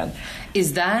price again.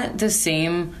 Is that the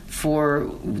same for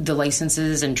the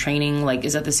licenses and training? Like,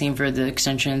 is that the same for the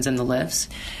extensions and the lifts?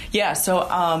 Yeah,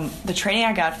 so the training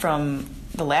I got from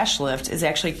the lash lift is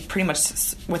actually pretty much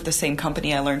with the same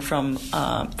company I learned from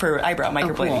for eyebrow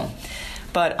microblading. Cool.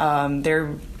 But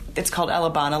it's called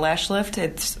Alabama Lash Lift.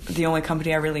 It's the only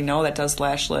company I really know that does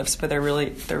lash lifts, but they're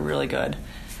really good.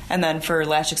 And then for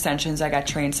lash extensions, I got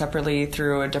trained separately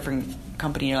through a different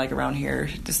company, like around here.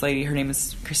 This lady, her name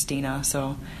is Christina.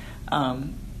 So,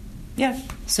 yeah.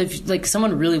 So if like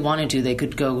someone really wanted to, they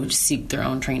could go seek their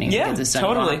own training. Yeah, to get this done.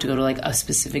 totally. You don't have to go to like a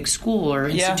specific school or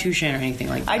institution or anything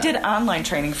like that. I did online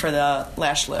training for the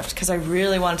lash lift because I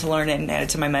really wanted to learn it and add it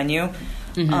to my menu.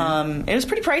 Mm-hmm. It was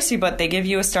pretty pricey, but they give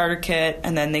you a starter kit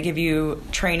and then they give you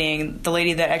training. The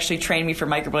lady that actually trained me for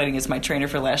microblading is my trainer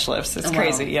for lash lifts. It's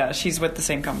crazy. Wow. Yeah, she's with the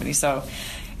same company, so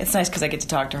it's nice because I get to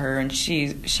talk to her and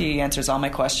she answers all my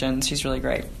questions. She's really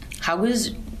great. How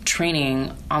was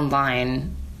training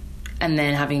online and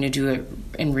then having to do it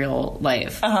in real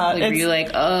life? Were you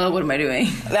like, what am I doing?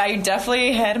 I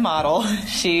definitely had a model.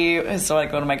 She is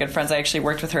like one of my good friends. I actually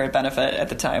worked with her at Benefit at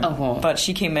the time. Oh, cool. But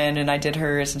she came in and I did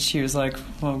hers and she was like,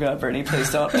 oh God, Brittany,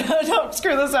 please don't don't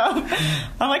screw this up.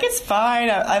 I'm like, it's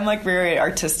fine. I'm like very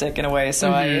artistic in a way,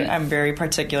 so I'm very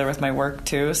particular with my work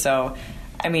too. So,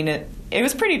 I mean, it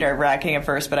was pretty nerve-wracking at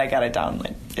first, but I got it down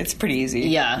like it's pretty easy.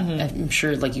 Yeah, I'm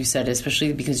sure, like you said,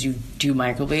 especially because you do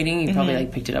microblading, you probably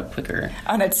like picked it up quicker.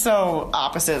 And it's so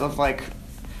opposite of like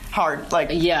hard, like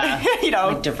Yeah,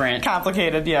 like different,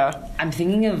 complicated. Yeah, I'm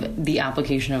thinking of the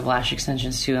application of lash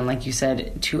extensions too, and like you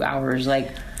said, 2 hours.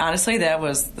 Like honestly, that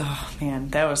was the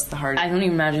hardest. I don't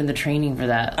even imagine the training for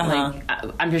that. Like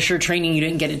I'm just sure training you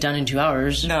didn't get it done in 2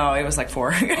 hours. No, it was like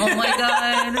 4. Oh my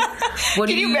god! What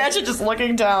Can you imagine just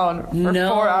looking down for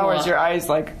 4 hours? Your eyes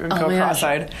like go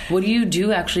cross-eyed. What do you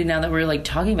do actually now that we're like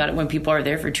talking about it? When people are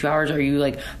there for 2 hours, are you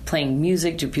like playing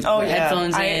music? Do people put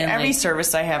headphones in? Every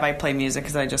service I have, I play music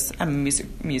because I'm a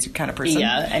music kind of person.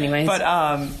 Yeah. Anyways,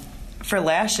 but for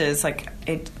lashes, like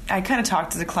I kind of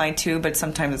talk to the client too, but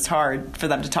sometimes it's hard for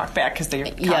them to talk back because they're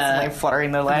constantly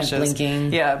fluttering their lashes,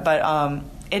 blinking. Yeah, but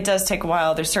it does take a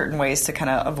while. There's certain ways to kind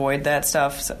of avoid that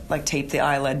stuff, so, like tape the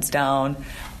eyelids down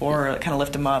or kind of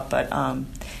lift them up. But and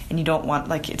you don't want,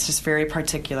 like, it's just very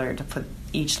particular to put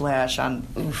each lash on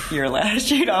your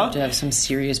lash. You know, to have some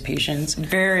serious patience.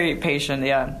 Very patient.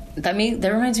 Yeah. That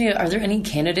reminds me. Are there any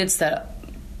candidates that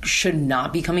should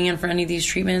not be coming in for any of these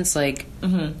treatments? Like,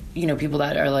 people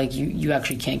that are like, you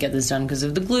actually can't get this done because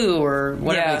of the glue or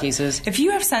whatever the case is. If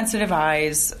you have sensitive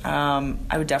eyes,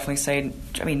 I would definitely say,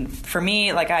 I mean, for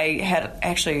me, like I had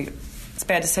actually, it's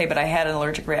bad to say, but I had an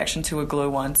allergic reaction to a glue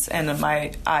once and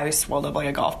my eye swelled up like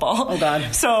a golf ball. Oh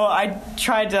God. So I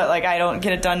tried to, like, I don't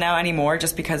get it done now anymore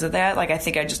just because of that. Like, I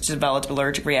think I just developed an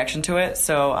allergic reaction to it.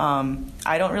 So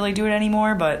I don't really do it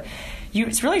anymore, but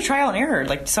it's really trial and error.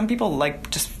 Like, some people like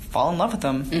just fall in love with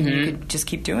them. You could just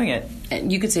keep doing it.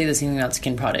 And you could say the same thing about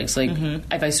skin products. Like,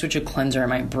 if I switch a cleanser, it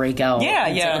might break out. Yeah,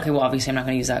 and say, okay, well, obviously I'm not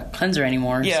going to use that cleanser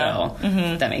anymore. Yeah.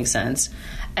 So that makes sense.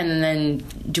 And then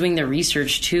doing the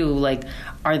research too, like,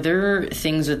 are there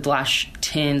things with lash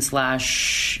tints,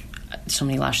 so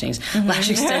many lash things, lash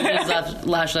extensions,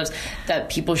 lash lifts that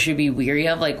people should be weary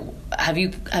of? Like, have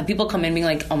people come in being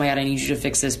like, oh my God, I need you to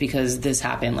fix this because this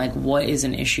happened? Like, what is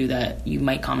an issue that you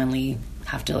might commonly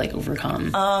have to like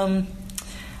overcome?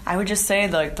 I would just say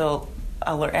like the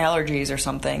allergies or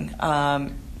something,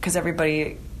 because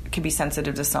everybody can be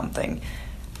sensitive to something.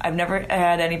 I've never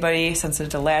had anybody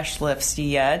sensitive to lash lifts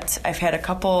yet. I've had a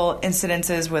couple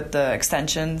incidences with the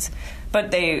extensions,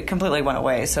 but they completely went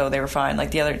away, so they were fine.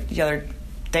 Like the other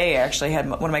day, I actually had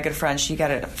one of my good friends. She got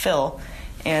a fill,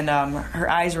 and her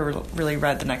eyes were really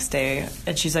red the next day.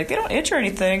 And she's like, they don't itch or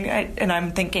anything. And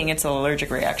I'm thinking it's an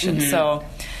allergic reaction. So,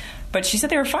 but she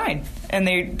said they were fine, and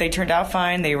they turned out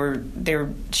fine.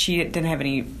 She didn't have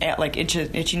any like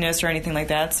itchiness or anything like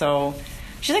that. So.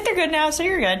 She's like, they're good now, so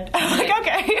you're good. I'm like,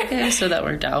 okay. So that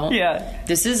worked out. Yeah.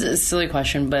 This is a silly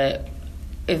question, but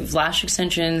if lash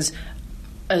extensions,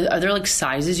 are there like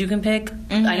sizes you can pick?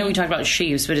 I know we talked about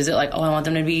shapes, but is it like, I want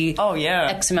them to be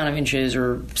X amount of inches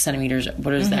or centimeters?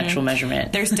 What is the actual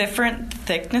measurement? There's different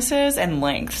thicknesses and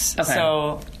lengths. Okay.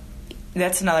 So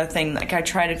that's another thing. Like, I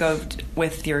try to go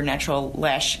with your natural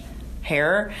lash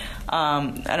hair.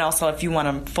 And also if you want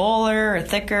them fuller or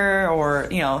thicker, or,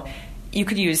 you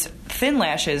could use thin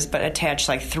lashes but attach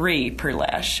like 3 per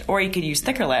lash, or you could use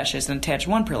thicker lashes and attach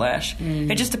 1 per lash.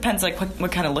 It just depends like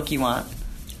what kind of look you want.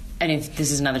 And if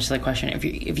this is another silly question,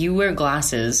 if you wear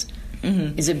glasses,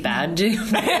 is it bad to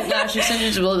lash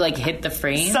extensions? Will it like hit the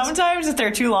frame? Sometimes if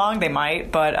they're too long, they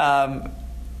might, but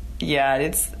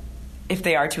if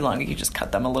they are too long, you can just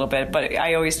cut them a little bit. But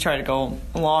I always try to go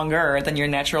longer than your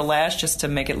natural lash just to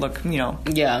make it look,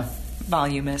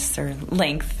 voluminous or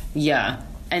length. Yeah.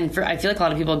 And I feel like a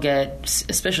lot of people get,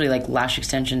 especially like lash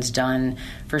extensions done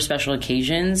for special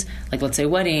occasions, like let's say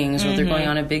weddings, or if they're going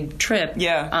on a big trip.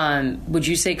 Yeah. Would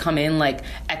you say come in like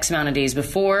X amount of days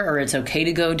before, or it's okay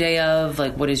to go day of?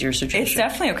 Like, what is your suggestion? It's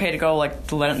definitely okay to go like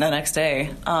the next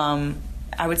day.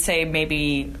 I would say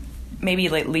maybe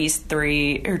at least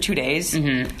 3 or 2 days,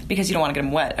 because you don't want to get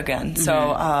them wet again.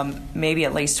 So maybe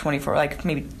at least 24, like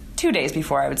maybe 2 days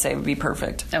before, I would say would be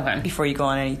perfect. Okay. Before you go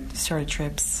on any sort of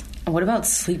trips. What about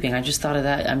sleeping? I just thought of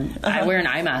that. I wear an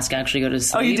eye mask. I actually go to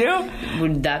sleep. Oh, you do?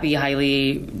 Would that be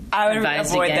highly I would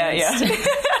advised avoid against? that,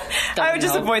 yeah. I would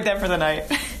just avoid that for the night.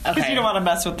 Because you don't want to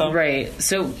mess with them. Right.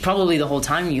 So probably the whole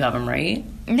time you have them, right?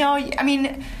 No, I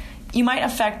mean, you might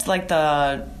affect like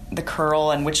the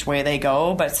curl and which way they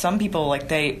go, but some people, like,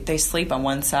 they sleep on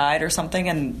one side or something,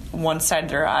 and one side of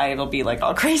their eye will be like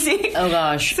all crazy. Oh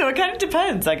gosh. So it kind of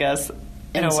depends, I guess,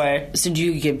 in a way. So do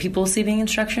you give people sleeping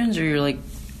instructions, or you're like,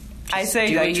 I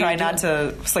say like, try not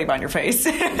to sleep on your face.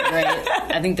 Right.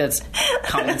 I think that's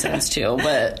common sense too,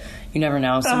 but you never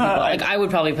know. Some people, like, I would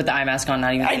probably put the eye mask on,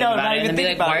 not even think about it, and then be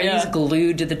like, why are these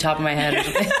glued to the top of my head or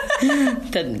something?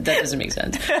 that doesn't make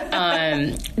sense.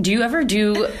 Do you ever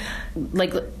do,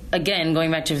 like, again,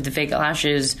 going back to the fake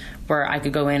lashes, where I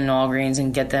could go in Walgreens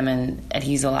and get them and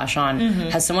adhese the lash on?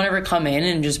 Has someone ever come in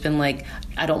and just been like,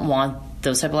 I don't want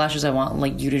those type of lashes, I want,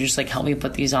 like, you to just, like, help me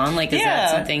put these on? Like, is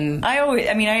that something?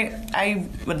 I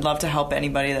would love to help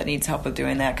anybody that needs help with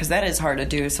doing that, because that is hard to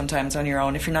do sometimes on your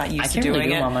own if you're not used to doing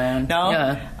really do it on my own. No?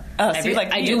 Yeah.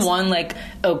 I do one, like,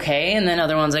 okay, and then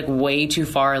other one's, like, way too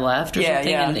far left or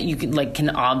something, and you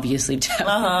can obviously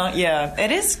tell. Yeah.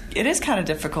 It is kind of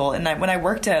difficult. And when I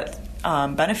worked at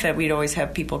Benefit, we'd always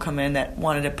have people come in that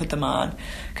wanted to put them on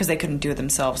because they couldn't do it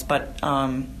themselves. But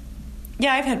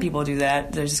I've had people do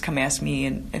that. They just come ask me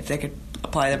and if they could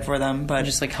apply them for them, but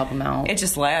just, like, help them out. It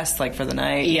just lasts, like, for the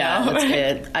night. Yeah, that's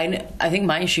it. I think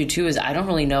my issue too is I don't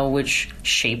really know which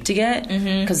shape to get,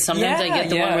 because sometimes I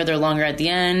get the one where they're longer at the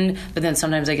end, but then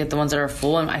sometimes I get the ones that are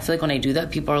full, and I feel like when I do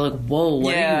that, people are like, whoa,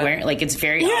 what are you wearing? Like, it's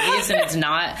very obvious, and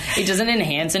it doesn't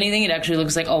enhance anything. It actually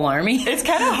looks, like, alarming. It's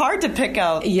kind of hard to pick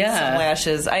out some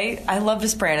lashes. I love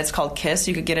this brand. It's called Kiss.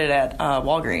 You could get it at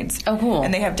Walgreens. Oh, cool.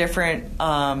 And they have different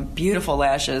beautiful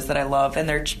lashes that I love, and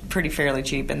they're pretty fairly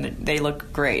cheap, and they look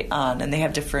great on, and they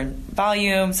have different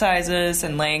volume sizes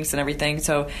and lengths and everything,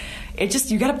 so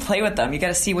you got to play with them. You got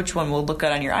to see which one will look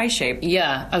good on your eye shape.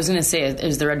 Yeah, I was gonna say,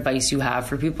 is there advice you have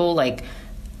for people? Like,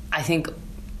 I think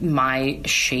my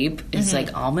shape is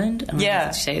like almond. I don't know how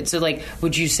to say it. So, like,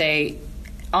 would you say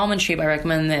almond shape, I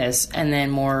recommend this, and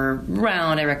then more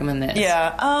round, I recommend this?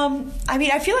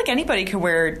 I feel like anybody could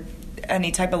wear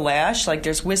any type of lash. Like,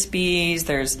 there's wispies,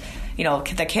 there's,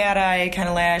 the cat eye kind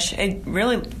of lash. It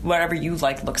really, whatever you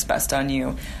like looks best on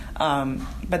you.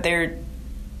 But they're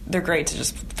great to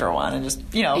just throw on and just,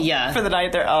 for the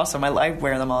night. They're awesome. I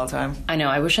wear them all the time. I know.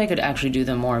 I wish I could actually do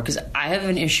them more, because I have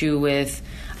an issue with,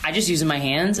 I just use in my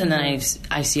hands, and then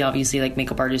I see, obviously, like,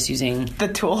 makeup artists using the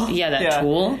tool. Yeah, that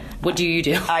tool. What do you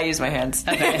do? I use my hands.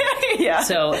 Okay.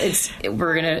 So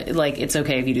we're gonna, like, it's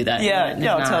okay if you do that. Yeah.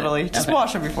 No, totally. Just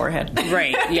wash them beforehand.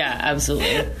 Right. Yeah.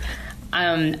 Absolutely.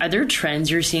 Are there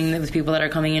trends you're seeing with people that are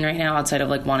coming in right now, outside of,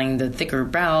 like, wanting the thicker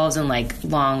brows and, like,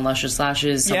 long luscious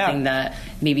lashes? Something that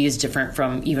maybe is different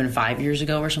from even 5 years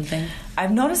ago or something?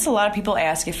 I've noticed a lot of people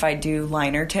ask if I do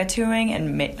liner tattooing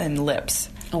and lips.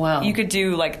 Oh, wow. You could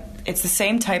do, like, it's the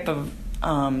same type of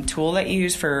tool that you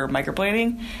use for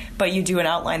microblading, but you do an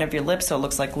outline of your lips so it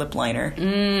looks like lip liner.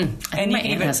 I think my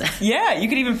aunt has that. Yeah, you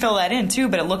could even fill that in too,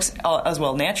 but it looks as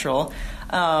well natural.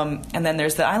 And then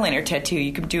there's the eyeliner tattoo.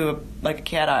 You could do a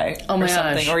cat eye or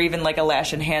something, or even like a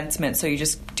lash enhancement. So you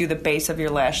just do the base of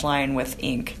your lash line with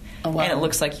ink. Oh, wow. And it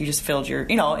looks like you just filled your,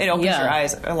 it opens your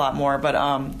eyes a lot more. But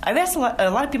I've asked a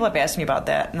lot of people have asked me about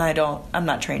that, and I'm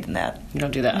not trained in that. You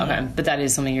don't do that, okay? But that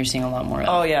is something you're seeing a lot more of.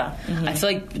 Oh yeah, I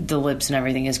feel like the lips and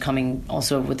everything is coming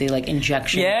also with the, like,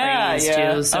 injection craze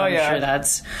too. So I'm sure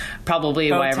that's probably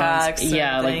Botox, why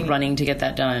everyone's like running to get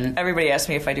that done. Everybody asks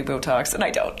me if I do Botox, and I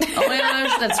don't. Oh my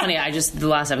gosh, that's funny. The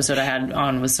last episode I had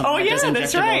on was someone that does injectables.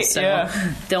 That's right. So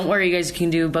don't worry, you guys can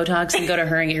do Botox and go to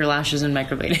her and get your lashes and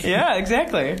microblading. Yeah,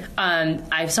 exactly.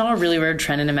 I saw a really weird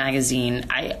trend in a magazine.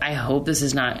 I hope this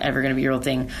is not ever going to be a real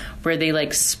thing, where they,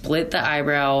 like, split the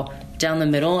eyebrow down the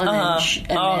middle and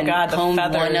then combed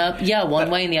one up. Yeah, one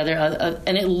way and the other.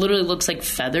 And it literally looks like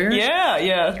feathers.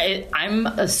 Yeah. I'm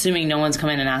assuming no one's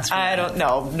come in and asked for that. I don't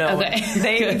know. No. Okay.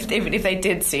 If they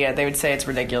did see it, they would say it's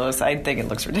ridiculous. I think it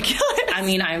looks ridiculous. I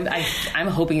mean, I'm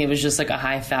hoping it was just, like, a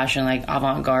high fashion, like,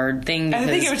 avant-garde thing. I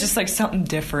think it was just, like, something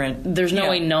different. There's no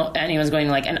way anyone's going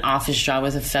to, like, an office job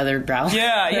with a feathered brow.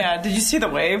 Yeah. Did you see the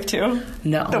wave too?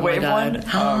 No. The wave one?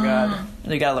 Oh god.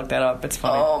 You gotta look that up. It's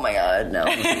funny. Oh my god, no.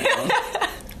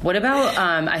 What about,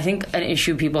 I think an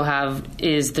issue people have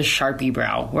is the Sharpie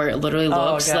brow, where it literally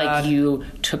looks like you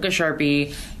took a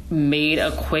Sharpie, made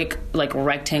a quick, like,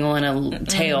 rectangle and a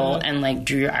tail and, like,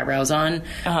 drew your eyebrows on.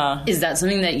 Is that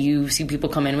something that you see people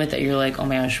come in with that you're like, oh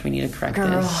my gosh, we need to correct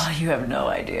this? You have no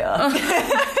idea.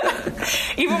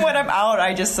 Even when I'm out,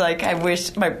 I just, like, I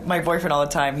wish my boyfriend all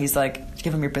the time, he's like,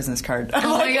 give him your business card.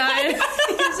 Oh my god.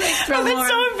 He's like, throw more. It's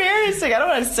so embarrassing. I don't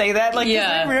want to say that. Like,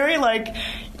 it's really, like,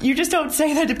 you just don't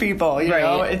say that to people, you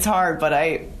know? It's hard,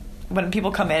 but when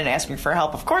people come in and ask me for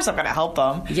help, of course I'm going to help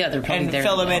them. Yeah, they're probably and there.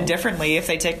 Fill them in differently. If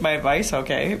they take my advice,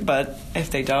 okay. But if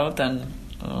they don't, then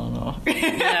I don't know.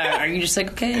 Are you just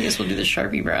like, okay, I guess we'll do the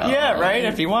Sharpie brow? Yeah, right.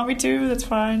 If you want me to, that's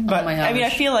fine. But oh my gosh. I mean,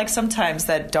 I feel like sometimes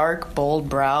that dark, bold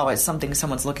brow is something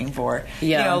someone's looking for.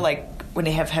 Yeah. Like when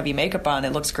they have heavy makeup on,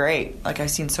 it looks great. Like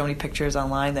I've seen so many pictures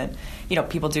online that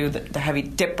people do the heavy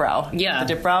dip brow. Yeah,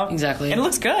 the dip brow. Exactly. And it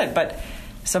looks good, but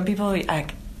some people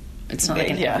It's not like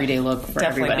an Yeah. everyday look for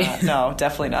Definitely everybody. not. No,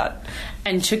 definitely not.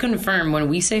 And to confirm, when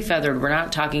we say feathered, we're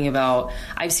not talking about...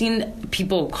 I've seen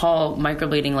people call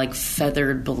microblading like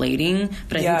feathered blading,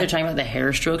 but I Yeah. think they're talking about the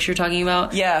hair strokes you're talking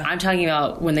about. Yeah. I'm talking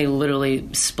about when they literally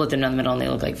split them down the middle and they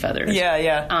look like feathers. Yeah,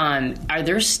 yeah. Are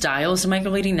there styles of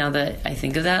microblading now that I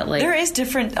think of that? Like, There is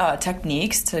different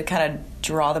techniques to kind of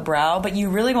draw the brow, but you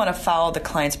really want to follow the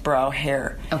client's brow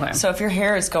hair. Okay. So if your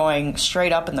hair is going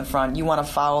straight up in the front, you want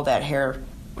to follow that hair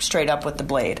straight up with the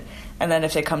blade. And then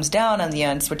if it comes down on the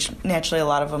ends, which naturally a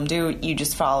lot of them do, you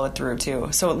just follow it through too.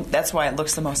 So that's why it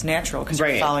looks the most natural, because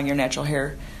Right. you're following your natural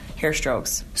hair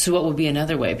strokes. so what would be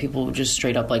another way? People would just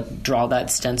straight up like draw that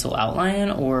stencil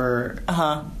outline, or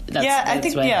Yeah, I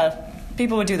think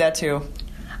people would do that too.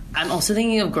 I'm also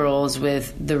thinking of girls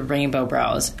with the rainbow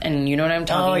brows, and you know what I'm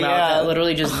talking about? yeah. That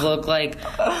literally just look like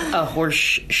a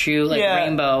horseshoe, like Yeah.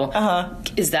 rainbow.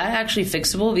 Is that actually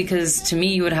fixable? Because to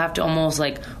me, you would have to almost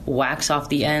like wax off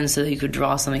the end so that you could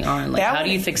draw something on. Like, That how do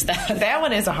one- you fix that? That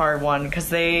one is a hard one because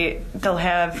they'll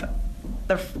have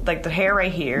the hair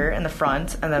right here in the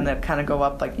front, and then they'll kind of go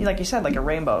up like you said, like a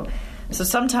rainbow. So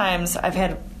sometimes I've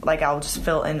had I'll just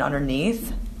fill in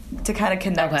underneath to kind of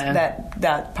connect Okay.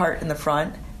 that part in the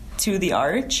front to the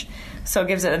arch, so it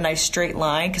gives it a nice straight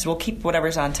line, because we'll keep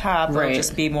whatever's on top. Right. It'll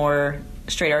just be more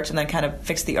straight arch, and then kind of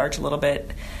fix the arch a little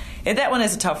bit. That one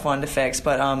is a tough one to fix,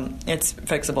 but it's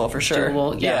fixable for sure.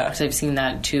 Doable, yeah, because I've seen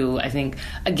that too. I think,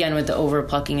 again, with the over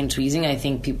plucking and tweezing, I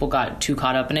think people got too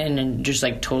caught up in it and then just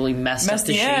like totally messed up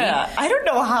the shape. I don't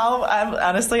know how.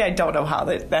 Honestly, I don't know how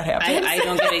that happened. I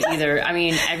don't get it either. I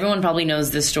mean, everyone probably knows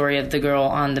this story of the girl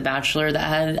on The Bachelor that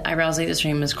had eyebrows like this. Her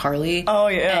name was Carly. Oh,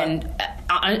 yeah.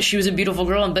 And she was a beautiful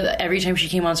girl, but every time she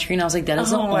came on screen, I was like, that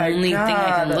is the Oh, my only thing I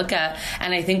can God. look at.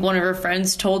 And I think one of her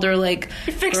friends told her, like,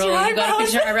 Fix girl, your you gotta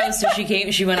fix eyebrows." your eyebrows.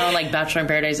 So she went on, like, Bachelor in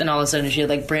Paradise, and all of a sudden she had,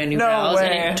 like, brand new No brows. way.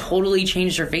 And it totally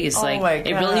changed her face. Oh, Like, my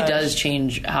it really gosh. does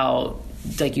change how...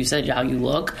 like you said, how you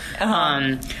look.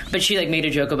 But she like made a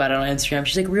joke about it on Instagram.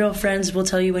 She's like, real friends will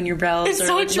tell you when your brows It's are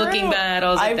so like, true. looking bad. I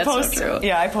was like, that's so true.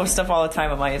 Yeah, I post stuff all the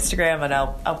time on my Instagram, and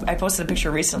I posted a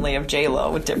picture recently of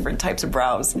J-Lo with different types of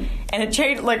brows, and it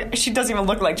changed. Like, she doesn't even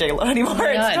look like J-Lo anymore. Oh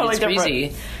my God, it's totally it's different.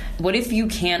 crazy. What if you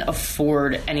can't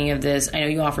afford any of this? I know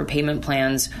you offer payment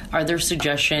plans. Are there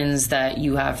suggestions that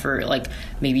you have for like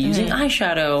maybe using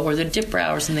eyeshadow or the dip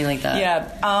brow or something like that? Yeah,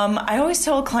 I always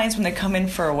tell clients when they come in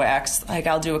for a wax, like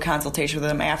I'll do a consultation with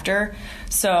them after.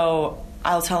 So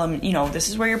I'll tell them, this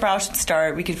is where your brow should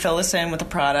start. We could fill this in with a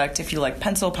product. If you like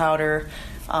pencil powder,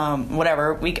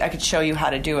 whatever, I could show you how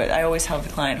to do it. I always have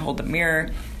the client hold the mirror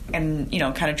and,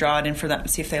 kind of draw it in for them,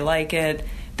 see if they like it.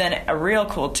 Then a real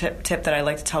cool tip that I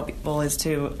like to tell people is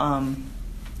to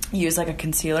use like a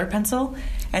concealer pencil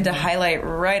and to highlight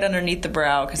right underneath the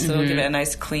brow, because it'll give it a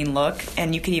nice clean look.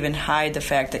 And you can even hide the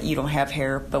fact that you don't have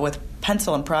hair, but with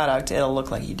pencil and product, it'll look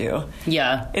like you do.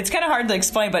 Yeah. It's kind of hard to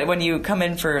explain, but when you come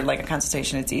in for like a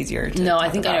consultation, it's easier to No, I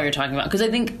talk think I know about. what you're talking about. Because I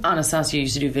think Anastasia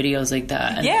used to do videos like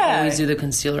that. And Yeah. always do the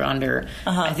concealer under.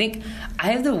 I think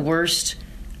I have the worst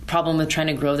problem with trying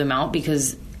to grow them out,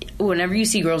 because whenever you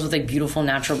see girls with like beautiful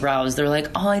natural brows, they're like,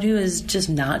 all I do is just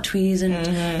not tweeze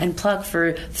and pluck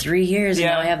for 3 years, and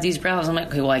Yeah. now I have these brows. I'm like,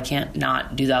 okay, well, I can't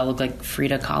not do that. I look like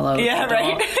Frida Kahlo. if Yeah, I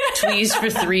don't right. tweeze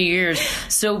for 3 years.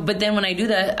 So, but then when I do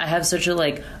that, I have such a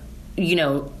like,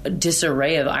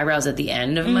 disarray of eyebrows at the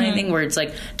end of my thing, where it's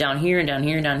like down here and down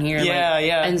here and down here. Yeah, like,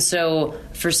 yeah. And so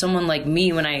for someone like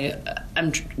me, when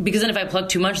because then if I pluck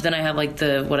too much, then I have like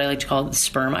what I like to call the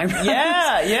sperm eyebrows.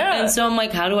 Yeah, yeah. And so I'm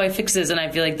like, how do I fix this? And I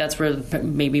feel like that's where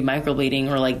maybe microblading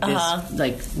or like this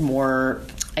like more,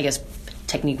 I guess,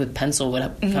 technique with pencil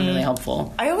would become really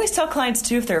helpful. I always tell clients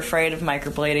too, if they're afraid of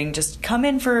microblading, just come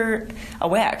in for a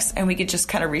wax and we could just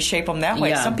kind of reshape them that way.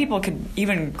 Yeah. Some people could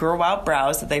even grow out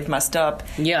brows that they've messed up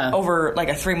over like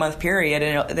a 3-month period,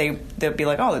 and they'll be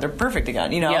like, oh, they're perfect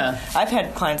again. Yeah. I've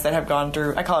had clients that have gone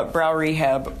through, I call it brow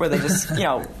rehab, where they just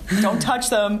don't touch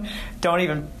them, don't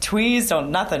even tweeze,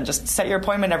 don't nothing. Just set your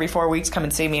appointment every 4 weeks, come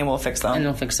and see me, and we'll fix them. And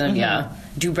they'll fix them. Yeah.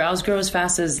 Do brows grow as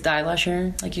fast as the eyelash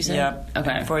hair, like you said? Yeah.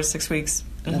 Okay. 4 to 6 weeks.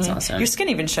 That's awesome. Your skin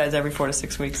even sheds every 4 to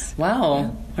 6 weeks.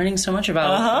 Wow, learning so much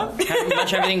about how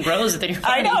much everything grows within your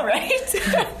body. I know,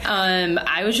 right?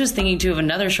 I was just thinking too of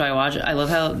another show I watch. I love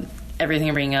how everything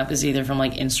I'm bringing up is either from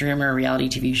like Instagram or a reality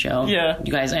TV show. Yeah.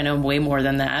 You guys, I know way more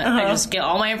than that. I just get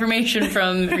all my information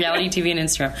from reality TV and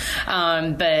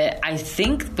Instagram. But I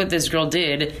think what this girl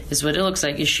did is what it looks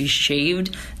like is she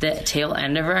shaved the tail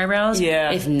end of her eyebrows.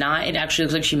 Yeah. If not, it actually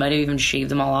looks like she might have even shaved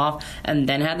them all off and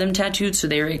then had them tattooed, so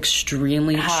they were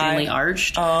extremely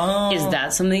arched. Oh. Is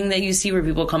that something that you see where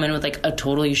people come in with like a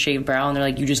totally shaved brow and they're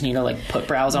like, you just need to like put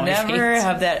brows on your face?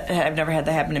 I've never had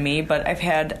that happen to me, but I've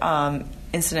had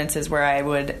incidences where I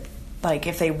would, like,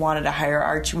 if they wanted a higher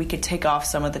arch, we could take off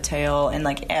some of the tail and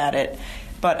like add it.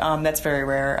 But that's very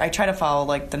rare. I try to follow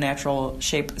like the natural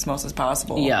shape as most as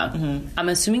possible. Yeah. Mm-hmm. I'm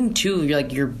assuming too,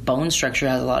 your bone structure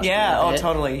has a lot to do with it. Yeah, oh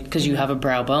totally. Because you have a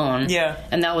brow bone. Yeah.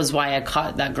 And that was why I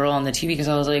caught that girl on the TV, because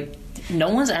I was like, no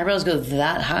one's eyebrows go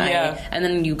that high. Yeah. And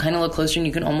then you kind of look closer and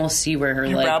you can almost see where her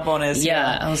brow bone is.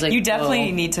 Yeah. I was like, you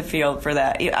definitely need to feel for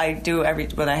that. I do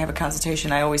when I have a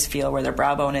consultation, I always feel where their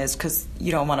brow bone is, because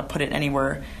you don't want to put it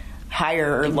anywhere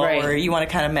higher or lower. Right. You want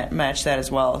to kind of match that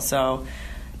as well. So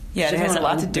yeah, it has a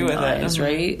lot to do with eyes, it.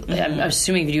 Right? Mm-hmm. I'm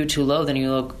assuming if you do it too low, then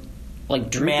you look like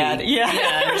droopy. Mad.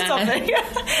 Yeah. Or something.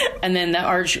 And then that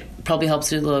arch probably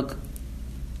helps it look,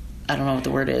 I don't know what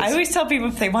the word is. I always tell people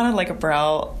if they wanted like a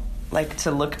brow, like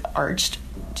to look arched,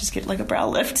 just get like a brow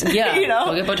lift. Yeah, you know,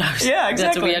 go get Botox. Yeah, exactly.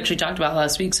 That's what we actually talked about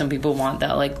last week. Some people want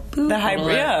that like the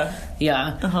hybrid.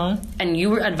 Yeah. Uh-huh. And you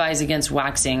were advised against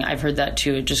waxing. I've heard that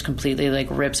too. It just completely like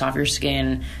rips off your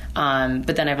skin.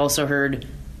 But then I've also heard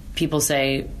people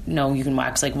say, no, you can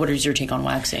wax. Like, what is your take on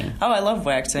waxing? Oh, I love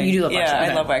waxing. You do love waxing. Yeah,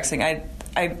 okay. I love waxing.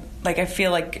 I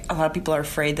feel like a lot of people are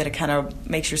afraid that it kind of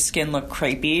makes your skin look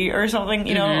crepey or something,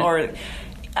 you know, or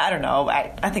I don't know.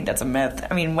 I think that's a myth.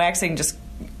 I mean, waxing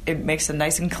it makes a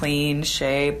nice and clean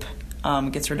shape,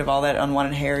 gets rid of all that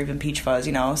unwanted hair, even peach fuzz,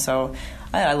 you know. So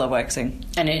I love waxing.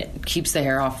 And it keeps the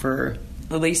hair off for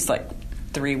at least like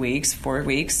 3 weeks, 4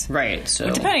 weeks. Right. So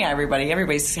well, depending on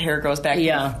everybody's hair grows back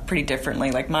pretty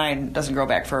differently. Like mine doesn't grow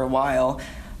back for a while.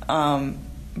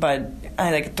 But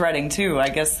I like threading too. I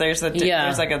guess there's like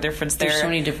a difference there. There's so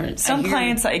many different. Some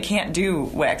clients I can't do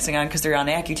waxing on because they're on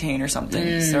Accutane or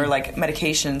something, or like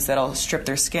medications that'll strip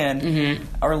their skin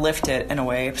or lift it in a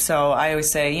way. So I always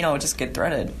say, just get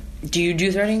threaded. Do you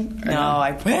do threading? No,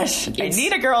 I wish. I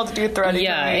need a girl to do threading.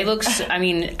 Yeah, it looks. I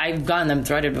mean, I've gotten them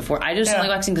threaded before. I just don't like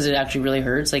waxing because it actually really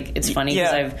hurts. Like, it's funny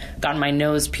because I've gotten my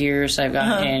nose pierced. I've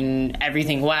gotten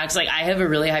everything waxed. Like, I have a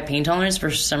really high pain tolerance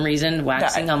for some reason.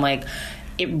 Waxing, I'm like,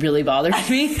 it really bothers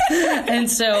me. And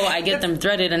so I get them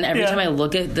threaded, and every time I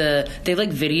look at they have like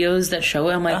videos that show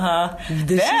it, I'm like,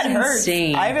 this that is hurts.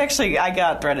 insane. I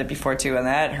got threaded before too, and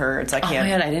that hurts. I can't. Oh my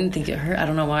God, I didn't think it hurt. I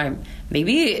don't know why.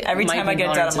 Maybe every time I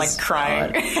get done, I'm like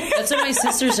crying. That's what my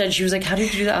sister said. She was like, "How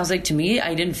did you do that?" I was like, "To me,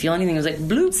 I didn't feel anything." It was like,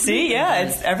 bloop. See,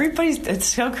 it's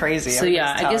so crazy. So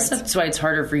yeah, I guess that's why it's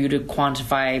harder for you to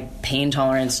quantify pain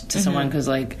tolerance to someone, because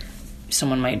like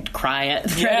someone might cry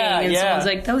at threading, and someone's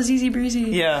like, "That was easy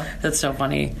breezy." Yeah, that's so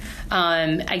funny.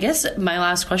 I guess my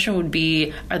last question would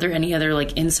be: are there any other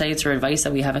like insights or advice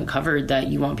that we haven't covered that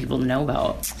you want people to know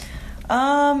about?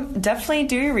 Definitely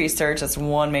do your research. That's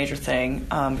one major thing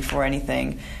before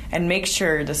anything, and make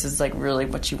sure this is like really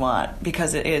what you want,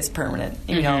 because it is permanent.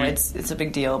 You know, it's a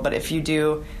big deal. But if you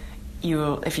do it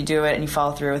and you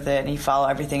follow through with it and you follow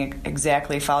everything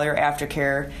exactly, follow your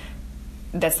aftercare,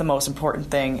 that's the most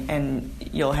important thing, and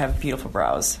you'll have beautiful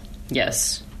brows.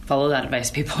 Yes. Follow that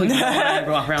advice, people. You don't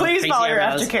walk around Please with follow your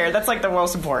eyebrows. Aftercare. That's like the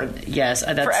most important. Yes,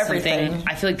 that's for everything. Something.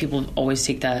 I feel like people always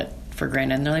take that for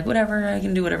granted, and they're like, whatever, I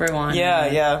can do whatever I want.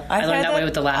 Yeah. I learned that way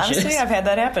with the lashes. Honestly, I've had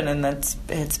that happen, and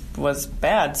it was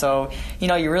bad. So,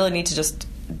 you really need to just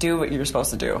do what you're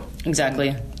supposed to do.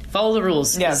 Exactly. Follow the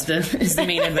rules is the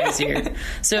main advice here.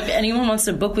 So if anyone wants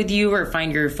to book with you or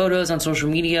find your photos on social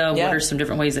media, what are some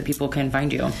different ways that people can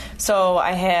find you? So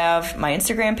I have my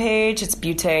Instagram page. It's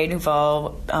Beauté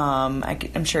Nouveau.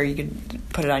 I'm sure you could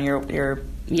put it on your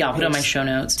yeah, I'll put it on my show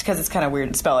notes. Because it's kind of weird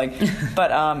in spelling.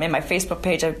 But in my Facebook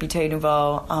page, I have Beauté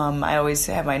Nouveau. I always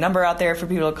have my number out there for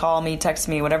people to call me, text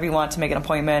me, whatever you want to make an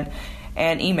appointment,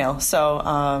 and email. So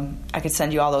I could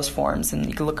send you all those forms, and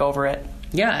you can look over it.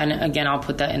 Yeah, and again, I'll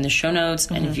put that in the show notes.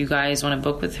 And if you guys want to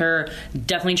book with her,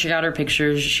 definitely check out her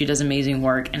pictures. She does amazing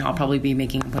work, and I'll probably be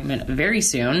making an appointment very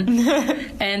soon.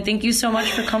 And thank you so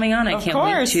much for coming on. I can't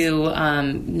wait to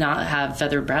not have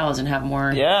feathered brows and have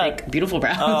more beautiful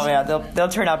brows. Oh, yeah, they'll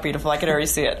turn out beautiful. I can already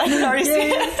see it. I can already see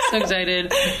it. So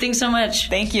excited. Thanks so much.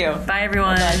 Thank you. Bye,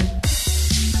 everyone. Bye.